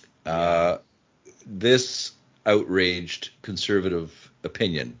 This outraged conservative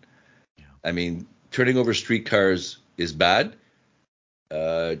opinion. Yeah. I mean, turning over streetcars is bad.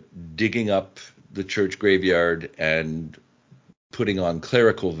 Digging up the church graveyard and putting on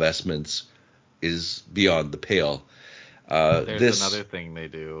clerical vestments is beyond the pale. There's another thing they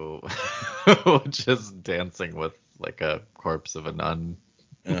do, which is dancing with like a corpse of a nun,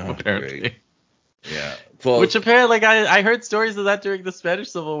 apparently. Great. Yeah. Well, Which apparently, like I heard stories of that during the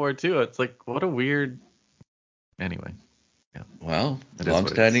Spanish Civil War too. It's like, what a weird. Anyway. Yeah. Well, It is what it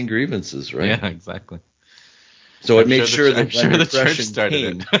long-standing is. grievances, right? Yeah, exactly. So it I'm made sure I'm that when sure the church repression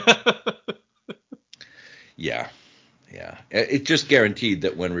started came, it. yeah, yeah, it just guaranteed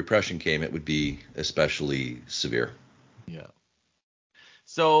that when repression came, it would be especially severe. Yeah.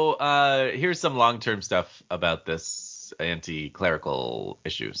 So here's some long-term stuff about this anti-clerical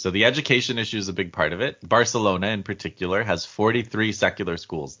issue. So the education issue is a big part of it. Barcelona, in particular, has 43 secular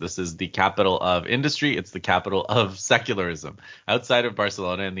schools. This is the capital of industry. It's the capital of secularism. Outside of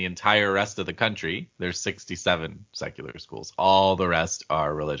Barcelona and the entire rest of the country, there's 67 secular schools. All the rest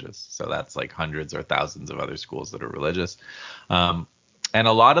are religious. So that's like hundreds or thousands of other schools that are religious. And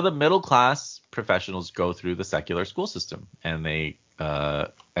a lot of the middle class professionals go through the secular school system, and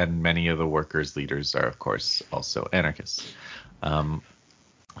and many of the workers' leaders are, of course, also anarchists.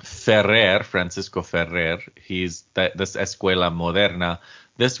 Francisco Ferrer, this Escuela Moderna.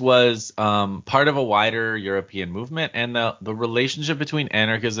 This was part of a wider European movement, and the relationship between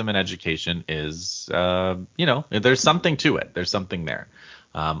anarchism and education is, there's something to it. There's something there.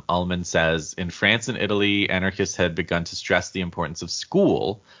 Ullman says, in France and Italy, anarchists had begun to stress the importance of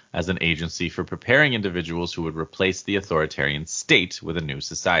school as an agency for preparing individuals who would replace the authoritarian state with a new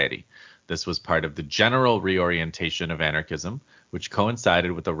society. This was part of the general reorientation of anarchism, which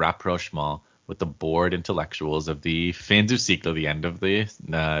coincided with the rapprochement with the bored intellectuals of the fin du siècle, the end of the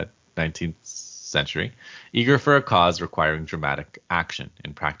 19th century, eager for a cause requiring dramatic action.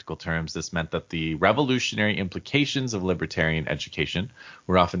 In practical terms, this meant that the revolutionary implications of libertarian education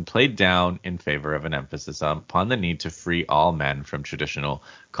were often played down in favor of an emphasis upon the need to free all men from traditional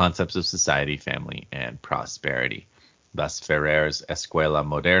concepts of society, family, and prosperity. Thus, Ferrer's Escuela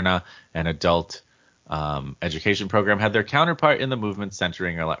Moderna, an adult education program, had their counterpart in the movement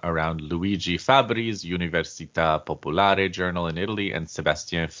centering around Luigi Fabri's Università Popolare journal in Italy and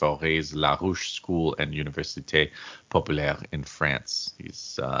Sébastien Fauré's La Ruche School and Université Populaire in France.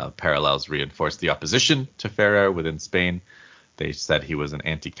 These parallels reinforced the opposition to Ferrer within Spain. They said he was an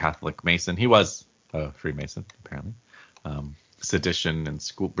anti-Catholic Mason. He was a Freemason, apparently. Sedition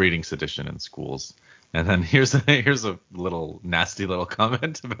and breeding sedition in schools. And then here's a little nasty little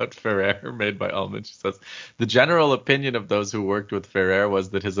comment about Ferrer made by Ullman. She says, the general opinion of those who worked with Ferrer was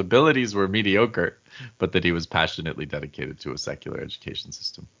that his abilities were mediocre, but that he was passionately dedicated to a secular education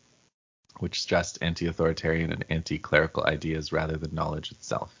system, which stressed anti-authoritarian and anti-clerical ideas rather than knowledge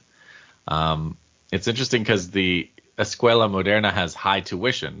itself. It's interesting because the Escuela Moderna has high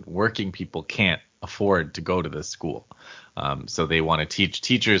tuition. Working people can't afford to go to this school. So they want to teach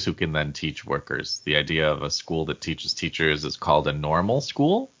teachers who can then teach workers. The idea of a school that teaches teachers is called a normal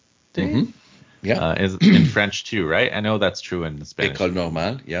school. Mm-hmm. Yeah. Is in French too, right? I know that's true in Spanish. École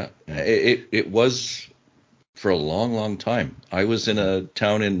normale, yeah. It was for a long, long time. I was in a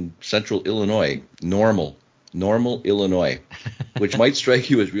town in central Illinois, Normal, Illinois, which might strike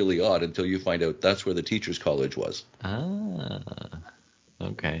you as really odd until you find out that's where the teachers' college was. Ah,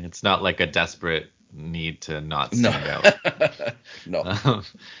 okay. It's not like a desperate need to not No. stand out. No.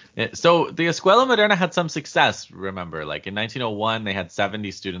 So the Escuela Moderna had some success, remember. Like in 1901, they had 70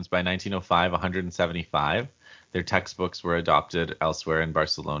 students. By 1905, 175. Their textbooks were adopted elsewhere in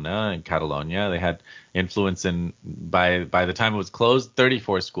Barcelona and Catalonia. They had influence in, by the time it was closed,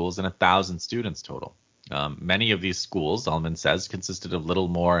 34 schools and 1,000 students total. Many of these schools, Ullman says, consisted of little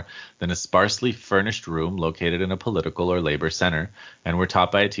more than a sparsely furnished room located in a political or labor center and were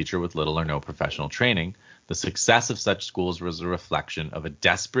taught by a teacher with little or no professional training. The success of such schools was a reflection of a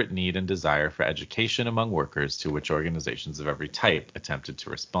desperate need and desire for education among workers to which organizations of every type attempted to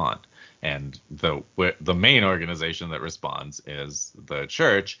respond. And the main organization that responds is the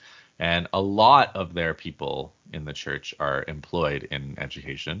church. And a lot of their people in the church are employed in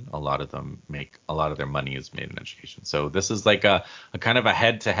education. A lot of their money is made in education. So this is like a kind of a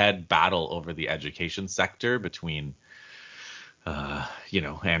head-to-head battle over the education sector between,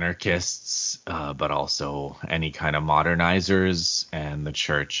 anarchists, but also any kind of modernizers and the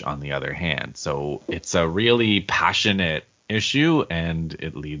church on the other hand. So it's a really passionate issue, and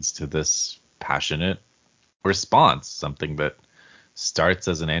it leads to this passionate response, something that starts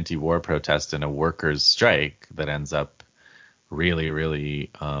as an anti-war protest and a workers' strike that ends up really,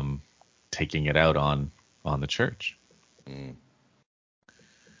 really taking it out on the church.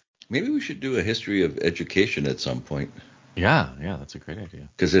 Maybe we should do a history of education at some point, Yeah, that's a great idea.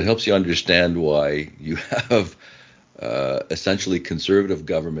 because it helps you understand why you have essentially conservative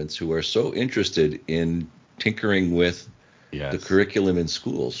governments who are so interested in tinkering with the Yes. curriculum in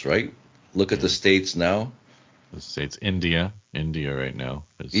schools, right? Look at the Yeah. states now. The States, India right now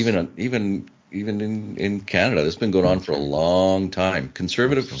is Even in Canada, this has been going on for a long time.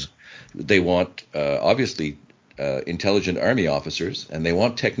 Conservatives, absolutely. they want obviously intelligent army officers, and they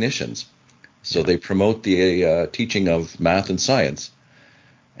want technicians. So Yeah. they promote the teaching of math and science,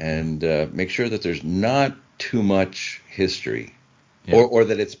 and make sure that there's not too much history, Yeah. or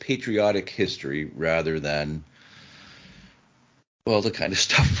that it's patriotic history rather than, well, the kind of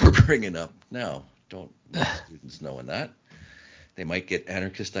stuff we're bringing up now. Don't want students knowing that. They might get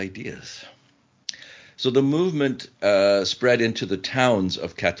anarchist ideas. So the movement spread into the towns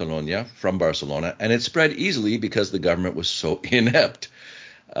of Catalonia from Barcelona, and it spread easily because the government was so inept.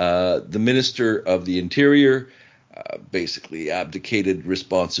 The Minister of the Interior basically abdicated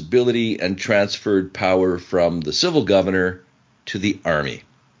responsibility and transferred power from the civil governor to the army.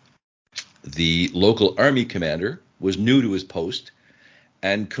 The local army commander was new to his post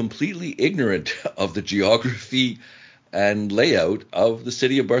and completely ignorant of the geography and layout of the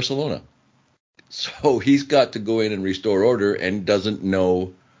city of Barcelona. So he's got to go in and restore order and doesn't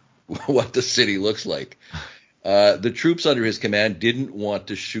know what the city looks like. The troops under his command didn't want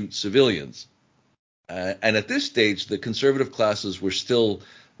to shoot civilians. And at this stage, the conservative classes were still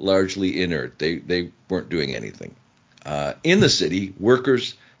largely inert. They weren't doing anything. In the city,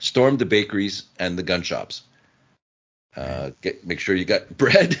 workers stormed the bakeries and the gun shops. Make sure you got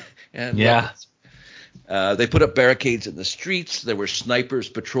bread and Yeah. weapons. They put up barricades in the streets. There were snipers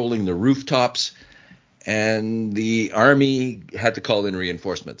patrolling the rooftops, and the army had to call in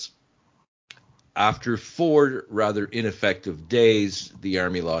reinforcements. After 4 rather ineffective days, the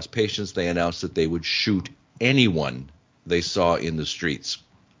army lost patience. They announced that they would shoot anyone they saw in the streets.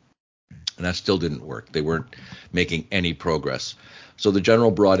 And that still didn't work. They weren't making any progress. So the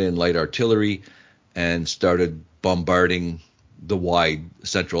general brought in light artillery and started bombarding the wide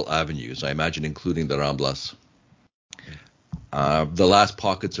central avenues, I imagine including the Ramblas. The last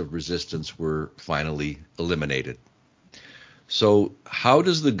pockets of resistance were finally eliminated. So how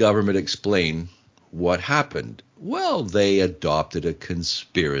does the government explain what happened? Well, they adopted a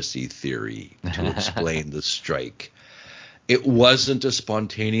conspiracy theory to explain the strike. It wasn't a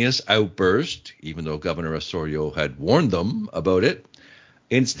spontaneous outburst, even though Governor Osorio had warned them about it.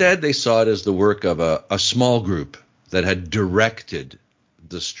 Instead, they saw it as the work of a small group that had directed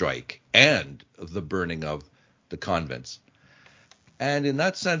the strike and the burning of the convents. And in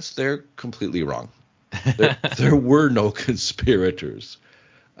that sense, they're completely wrong. There were no conspirators.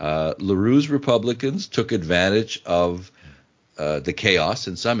 LaRue's Republicans took advantage of the chaos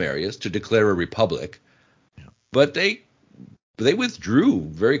in some areas to declare a republic, but they withdrew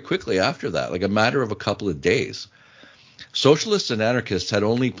very quickly after that, like a matter of a couple of days. Socialists and anarchists had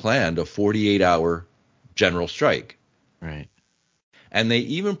only planned a 48-hour general strike. Right. And they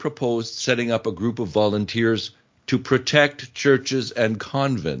even proposed setting up a group of volunteers to protect churches and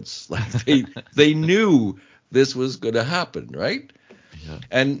convents. Like they knew this was going to happen, right? Yeah.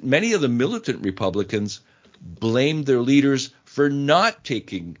 And many of the militant Republicans blamed their leaders for not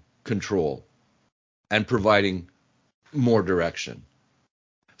taking control and providing more direction.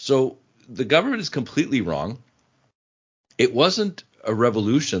 So the government is completely wrong. It wasn't a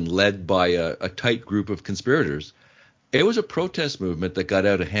revolution led by a tight group of conspirators. It was a protest movement that got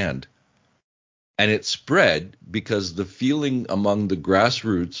out of hand. And it spread because the feeling among the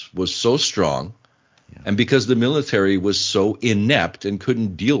grassroots was so strong, and because the military was so inept and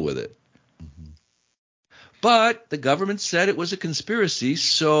couldn't deal with it. Mm-hmm. But the government said it was a conspiracy,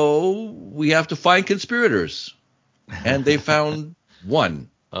 so we have to find conspirators. And they found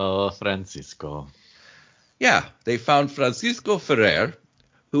one. Oh, Francisco. Yeah, they found Francisco Ferrer,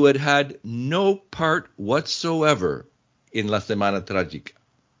 who had no part whatsoever in La Semana Trágica.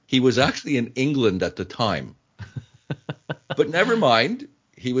 He was actually in England at the time. But never mind.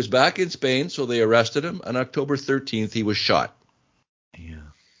 He was back in Spain, so they arrested him. On October 13th, he was shot. Yeah.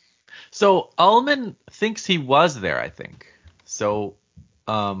 So Ullman thinks he was there, I think. So,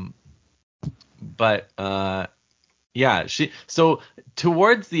 yeah, so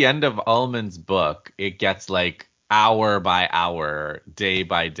towards the end of Ullman's book, it gets like hour by hour, day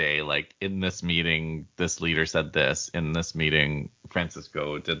by day, like in this meeting, this leader said this, in this meeting,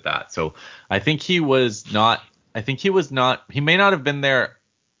 Francisco did that. So I think he may not have been there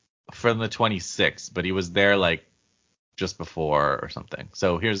from the 26th, but he was there like just before or something.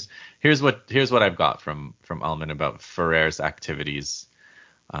 So here's what I've got from Ullman about Ferrer's activities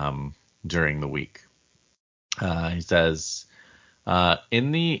during the week. He says,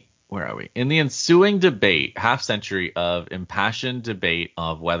 in the where are we? In the ensuing debate, half century of impassioned debate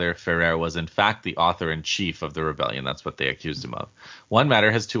of whether Ferrer was in fact the author-in-chief of the rebellion, that's what they accused him of, one matter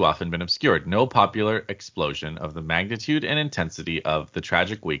has too often been obscured. No popular explosion of the magnitude and intensity of the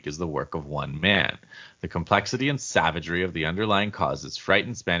tragic week is the work of one man. The complexity and savagery of the underlying causes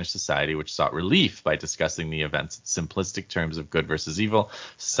frightened Spanish society, which sought relief by discussing the events in simplistic terms of good versus evil,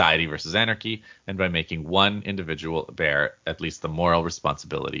 society versus anarchy, and by making one individual bear at least the moral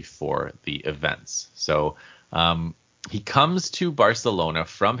responsibility for the events. So he comes to Barcelona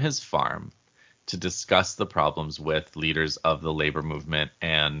from his farm to discuss the problems with leaders of the labor movement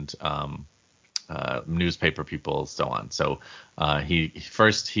and newspaper people, so on. So his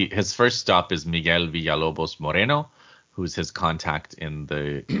first stop is Miguel Villalobos Moreno, who's his contact in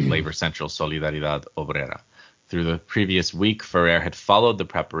the Labor Central Solidaridad Obrera. Through the previous week, Ferrer had followed the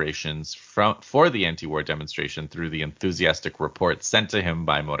preparations for the anti-war demonstration through the enthusiastic report sent to him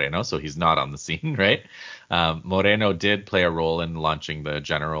by Moreno, so he's not on the scene, right? Moreno did play a role in launching the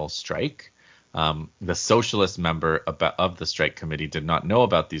general strike. The socialist member of the strike committee did not know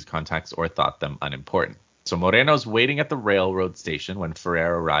about these contacts or thought them unimportant. So Moreno's waiting at the railroad station when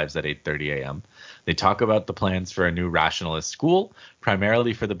Ferrer arrives at 8:30 a.m. They talk about the plans for a new rationalist school,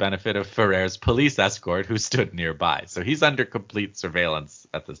 primarily for the benefit of Ferrer's police escort who stood nearby. So he's under complete surveillance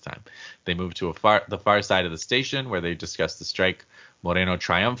at this time. They move to the far side of the station where they discuss the strike. Moreno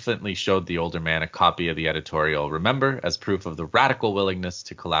triumphantly showed the older man a copy of the editorial Remember as proof of the radical willingness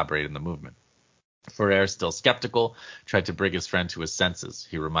to collaborate in the movement. Ferrer, still skeptical, tried to bring his friend to his senses.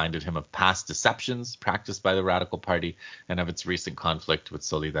 He reminded him of past deceptions practiced by the Radical Party and of its recent conflict with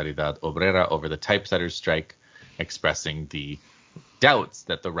Solidaridad Obrera over the typesetters strike, expressing the doubts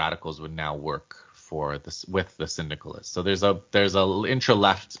that the radicals would now work for this with the syndicalists. So there's a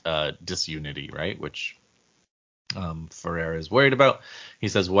intra-left disunity, right, which Ferrer is worried about. He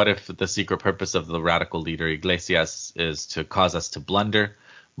says, what if the secret purpose of the radical leader Iglesias is to cause us to blunder?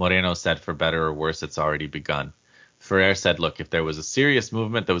 Moreno said, for better or worse, it's already begun. Ferrer said, look, if there was a serious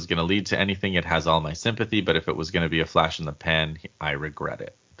movement that was going to lead to anything, it has all my sympathy, but if it was going to be a flash in the pan, I regret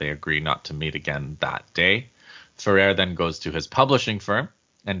it. They agree not to meet again that day. Ferrer then goes to his publishing firm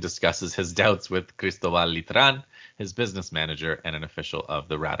and discusses his doubts with Cristobal Litran, his business manager and an official of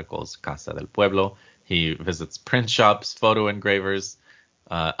the Radicals, Casa del Pueblo. He visits print shops, photo engravers,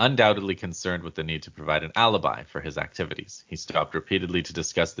 undoubtedly concerned with the need to provide an alibi for his activities. He stopped repeatedly to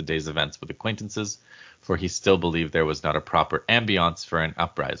discuss the day's events with acquaintances, for he still believed there was not a proper ambiance for an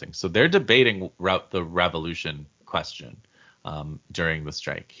uprising. So they're debating the revolution question during the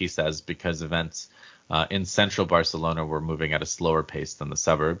strike. He says because events in central Barcelona were moving at a slower pace than the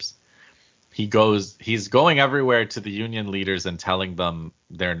suburbs. He's going everywhere to the union leaders and telling them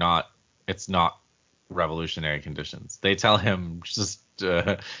it's not revolutionary conditions. They tell him just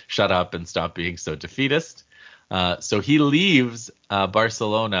shut up and stop being so defeatist. So he leaves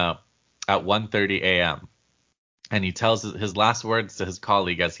Barcelona at 1:30 a.m. and he tells his last words to his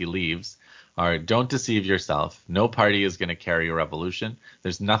colleague as he leaves are, don't deceive yourself. No party is going to carry a revolution.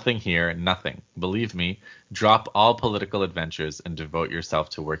 There's nothing here, nothing. Believe me, drop all political adventures and devote yourself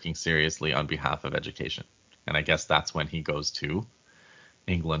to working seriously on behalf of education. And I guess that's when he goes to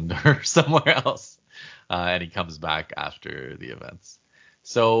England or somewhere else. And he comes back after the events.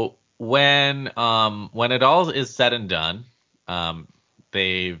 So when it all is said and done,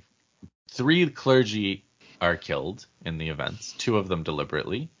 three clergy are killed in the events, two of them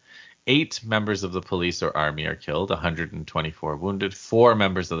deliberately. 8 members of the police or army are killed, 124 wounded, 4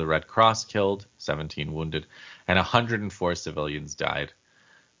 members of the Red Cross killed, 17 wounded, and 104 civilians died.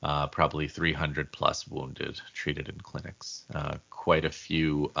 Probably 300 plus wounded, treated in clinics. Quite a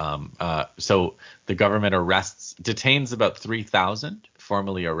few. So the government detains about 3,000,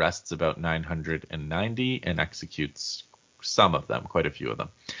 formally arrests about 990, and executes some of them, quite a few of them.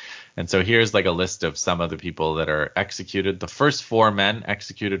 And so here's like a list of some of the people that are executed. The first 4 men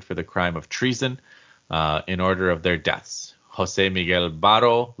executed for the crime of treason in order of their deaths. José Miguel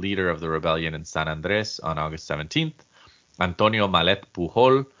Baro, leader of the rebellion in San Andrés on August 17th. Antonio Malet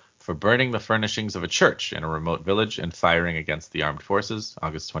Pujol for burning the furnishings of a church in a remote village and firing against the armed forces,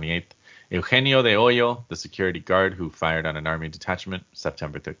 August 28th. Eugenio de Hoyo, the security guard who fired on an army detachment,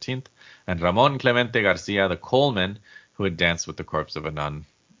 September 13th. And Ramon Clemente Garcia, the coalman who had danced with the corpse of a nun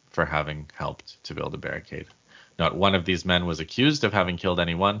for having helped to build a barricade. Not one of these men was accused of having killed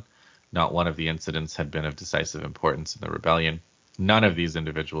anyone. Not one of the incidents had been of decisive importance in the rebellion. None of these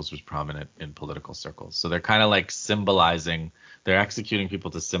individuals was prominent in political circles. So they're kind of like they're executing people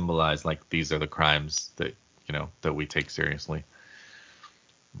to symbolize like these are the crimes that we take seriously.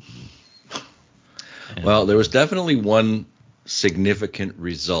 Well, there was definitely one significant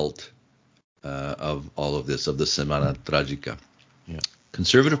result of all of this, of the Semana Tragica. Yeah.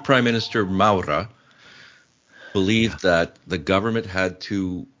 Conservative Prime Minister Maura believed that the government had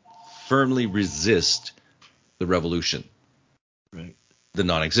to firmly resist the revolution, Right. the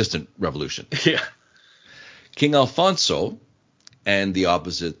non-existent revolution. Yeah. King Alfonso and the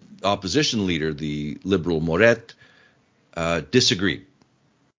opposition leader, the liberal Moret, disagreed.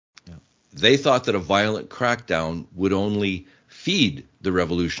 Yeah. They thought that a violent crackdown would only feed the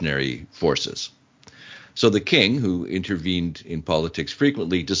revolutionary forces. So the king, who intervened in politics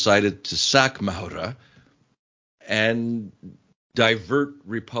frequently, decided to sack Maura and divert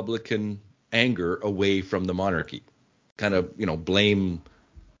Republican anger away from the monarchy. Kind of, blame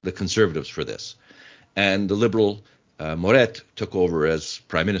the conservatives for this. And the liberal Moret took over as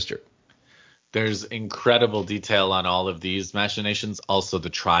prime minister. There's incredible detail on all of these machinations. Also, the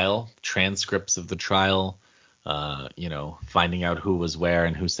trial, transcripts of the trial, finding out who was where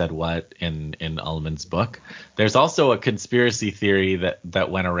and who said what in Ullman's book. There's also a conspiracy theory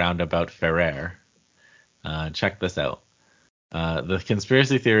that went around about Ferrer. Check this out. The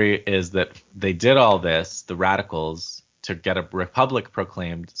conspiracy theory is that they did all this, the radicals, to get a republic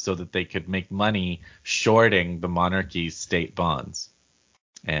proclaimed so that they could make money shorting the monarchy's state bonds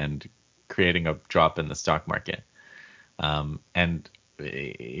and creating a drop in the stock market.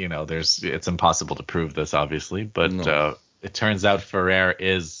 It's impossible to prove this, obviously, but No. It turns out Ferrer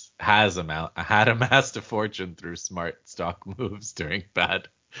had amassed a fortune through smart stock moves during bad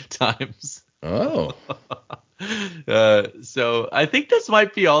times. Oh. So I think this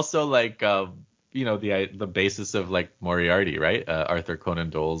might be also like the basis of like Moriarty, right? Arthur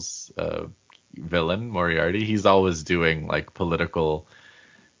Conan Doyle's villain Moriarty. He's always doing like political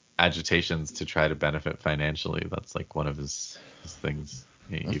agitations to try to benefit financially. That's like one of his things.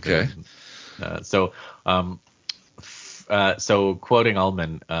 Okay. So quoting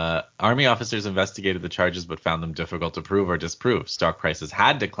Ullman, army officers investigated the charges but found them difficult to prove or disprove. Stock prices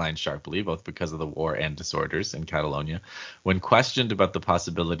had declined sharply, both because of the war and disorders in Catalonia. When questioned about the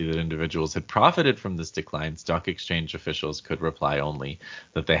possibility that individuals had profited from this decline, stock exchange officials could reply only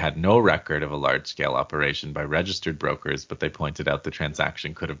that they had no record of a large-scale operation by registered brokers, but they pointed out the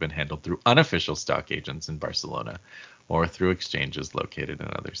transaction could have been handled through unofficial stock agents in Barcelona or through exchanges located in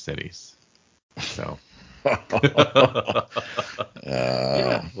other cities. So...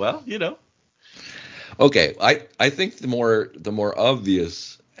 yeah, well, Okay, I think the more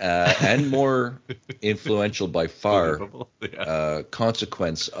obvious and more influential by far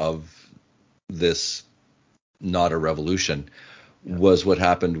consequence of this not a revolution was what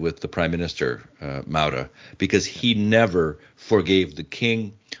happened with the prime minister Maura, because he never forgave the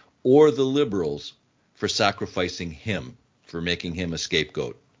king or the liberals for sacrificing him, for making him a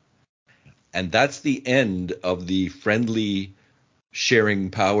scapegoat. And that's the end of the friendly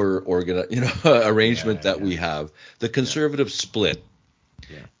sharing power arrangement that we have. The conservatives split.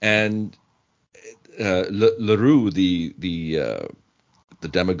 Yeah. And Leroux, the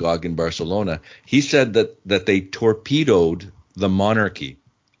demagogue in Barcelona, he said that they torpedoed the monarchy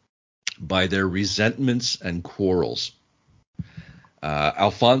by their resentments and quarrels.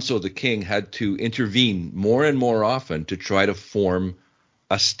 Alfonso the king had to intervene more and more often to try to form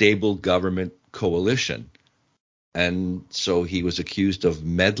a stable government coalition. And so he was accused of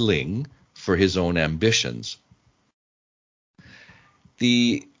meddling for his own ambitions.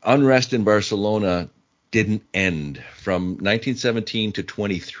 The unrest in Barcelona didn't end. From 1917 to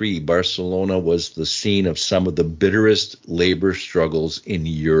 23, Barcelona was the scene of some of the bitterest labor struggles in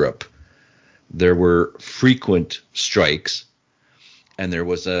Europe. There were frequent strikes, and there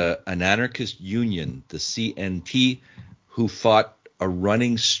was an anarchist union, the CNT, who fought a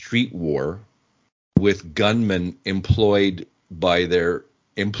running street war with gunmen employed by their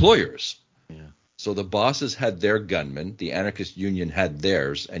employers. Yeah. So the bosses had their gunmen, the anarchist union had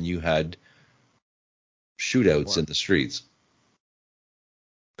theirs, and you had shootouts in the streets.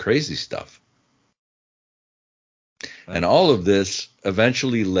 Crazy stuff. And all of this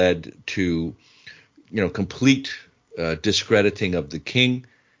eventually led to, complete discrediting of the king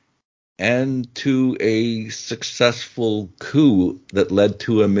and to a successful coup that led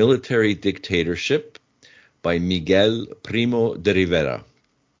to a military dictatorship by Miguel Primo de Rivera.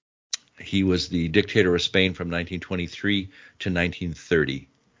 He was the dictator of Spain from 1923 to 1930.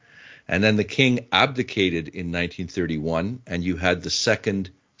 And then the king abdicated in 1931, and you had the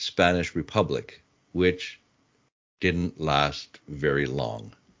Second Spanish Republic, which didn't last very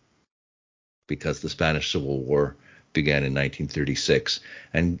long because the Spanish Civil War began in 1936.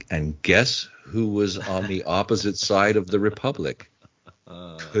 And guess who was on the opposite side of the Republic?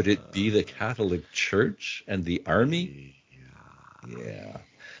 Could it be the Catholic Church and the army? Yeah. Yeah.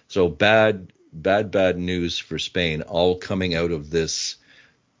 So bad news for Spain, all coming out of this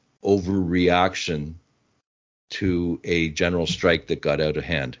overreaction to a general strike that got out of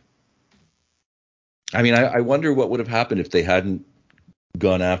hand. I mean, I wonder what would have happened if they hadn't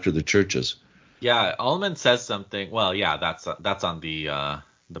gone after the churches. Yeah, Ullman says something. Well, yeah, that's on the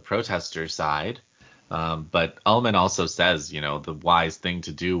protester side. But Ullman also says, the wise thing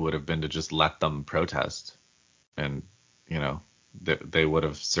to do would have been to just let them protest, and they would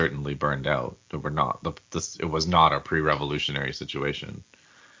have certainly burned out. It was not a pre-revolutionary situation.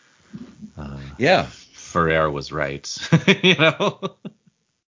 Yeah. Ferrer was right,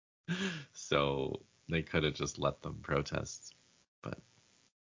 So they could have just let them protest. But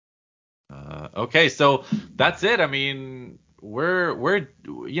okay, so that's it. I mean, we're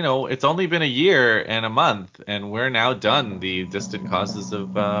it's only been a year and a month, and we're now done the distant causes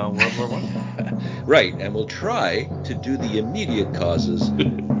of World War One. Right, and we'll try to do the immediate causes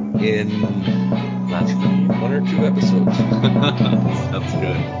in one or two episodes. Sounds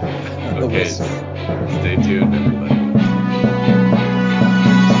good. Okay, stay tuned, everybody.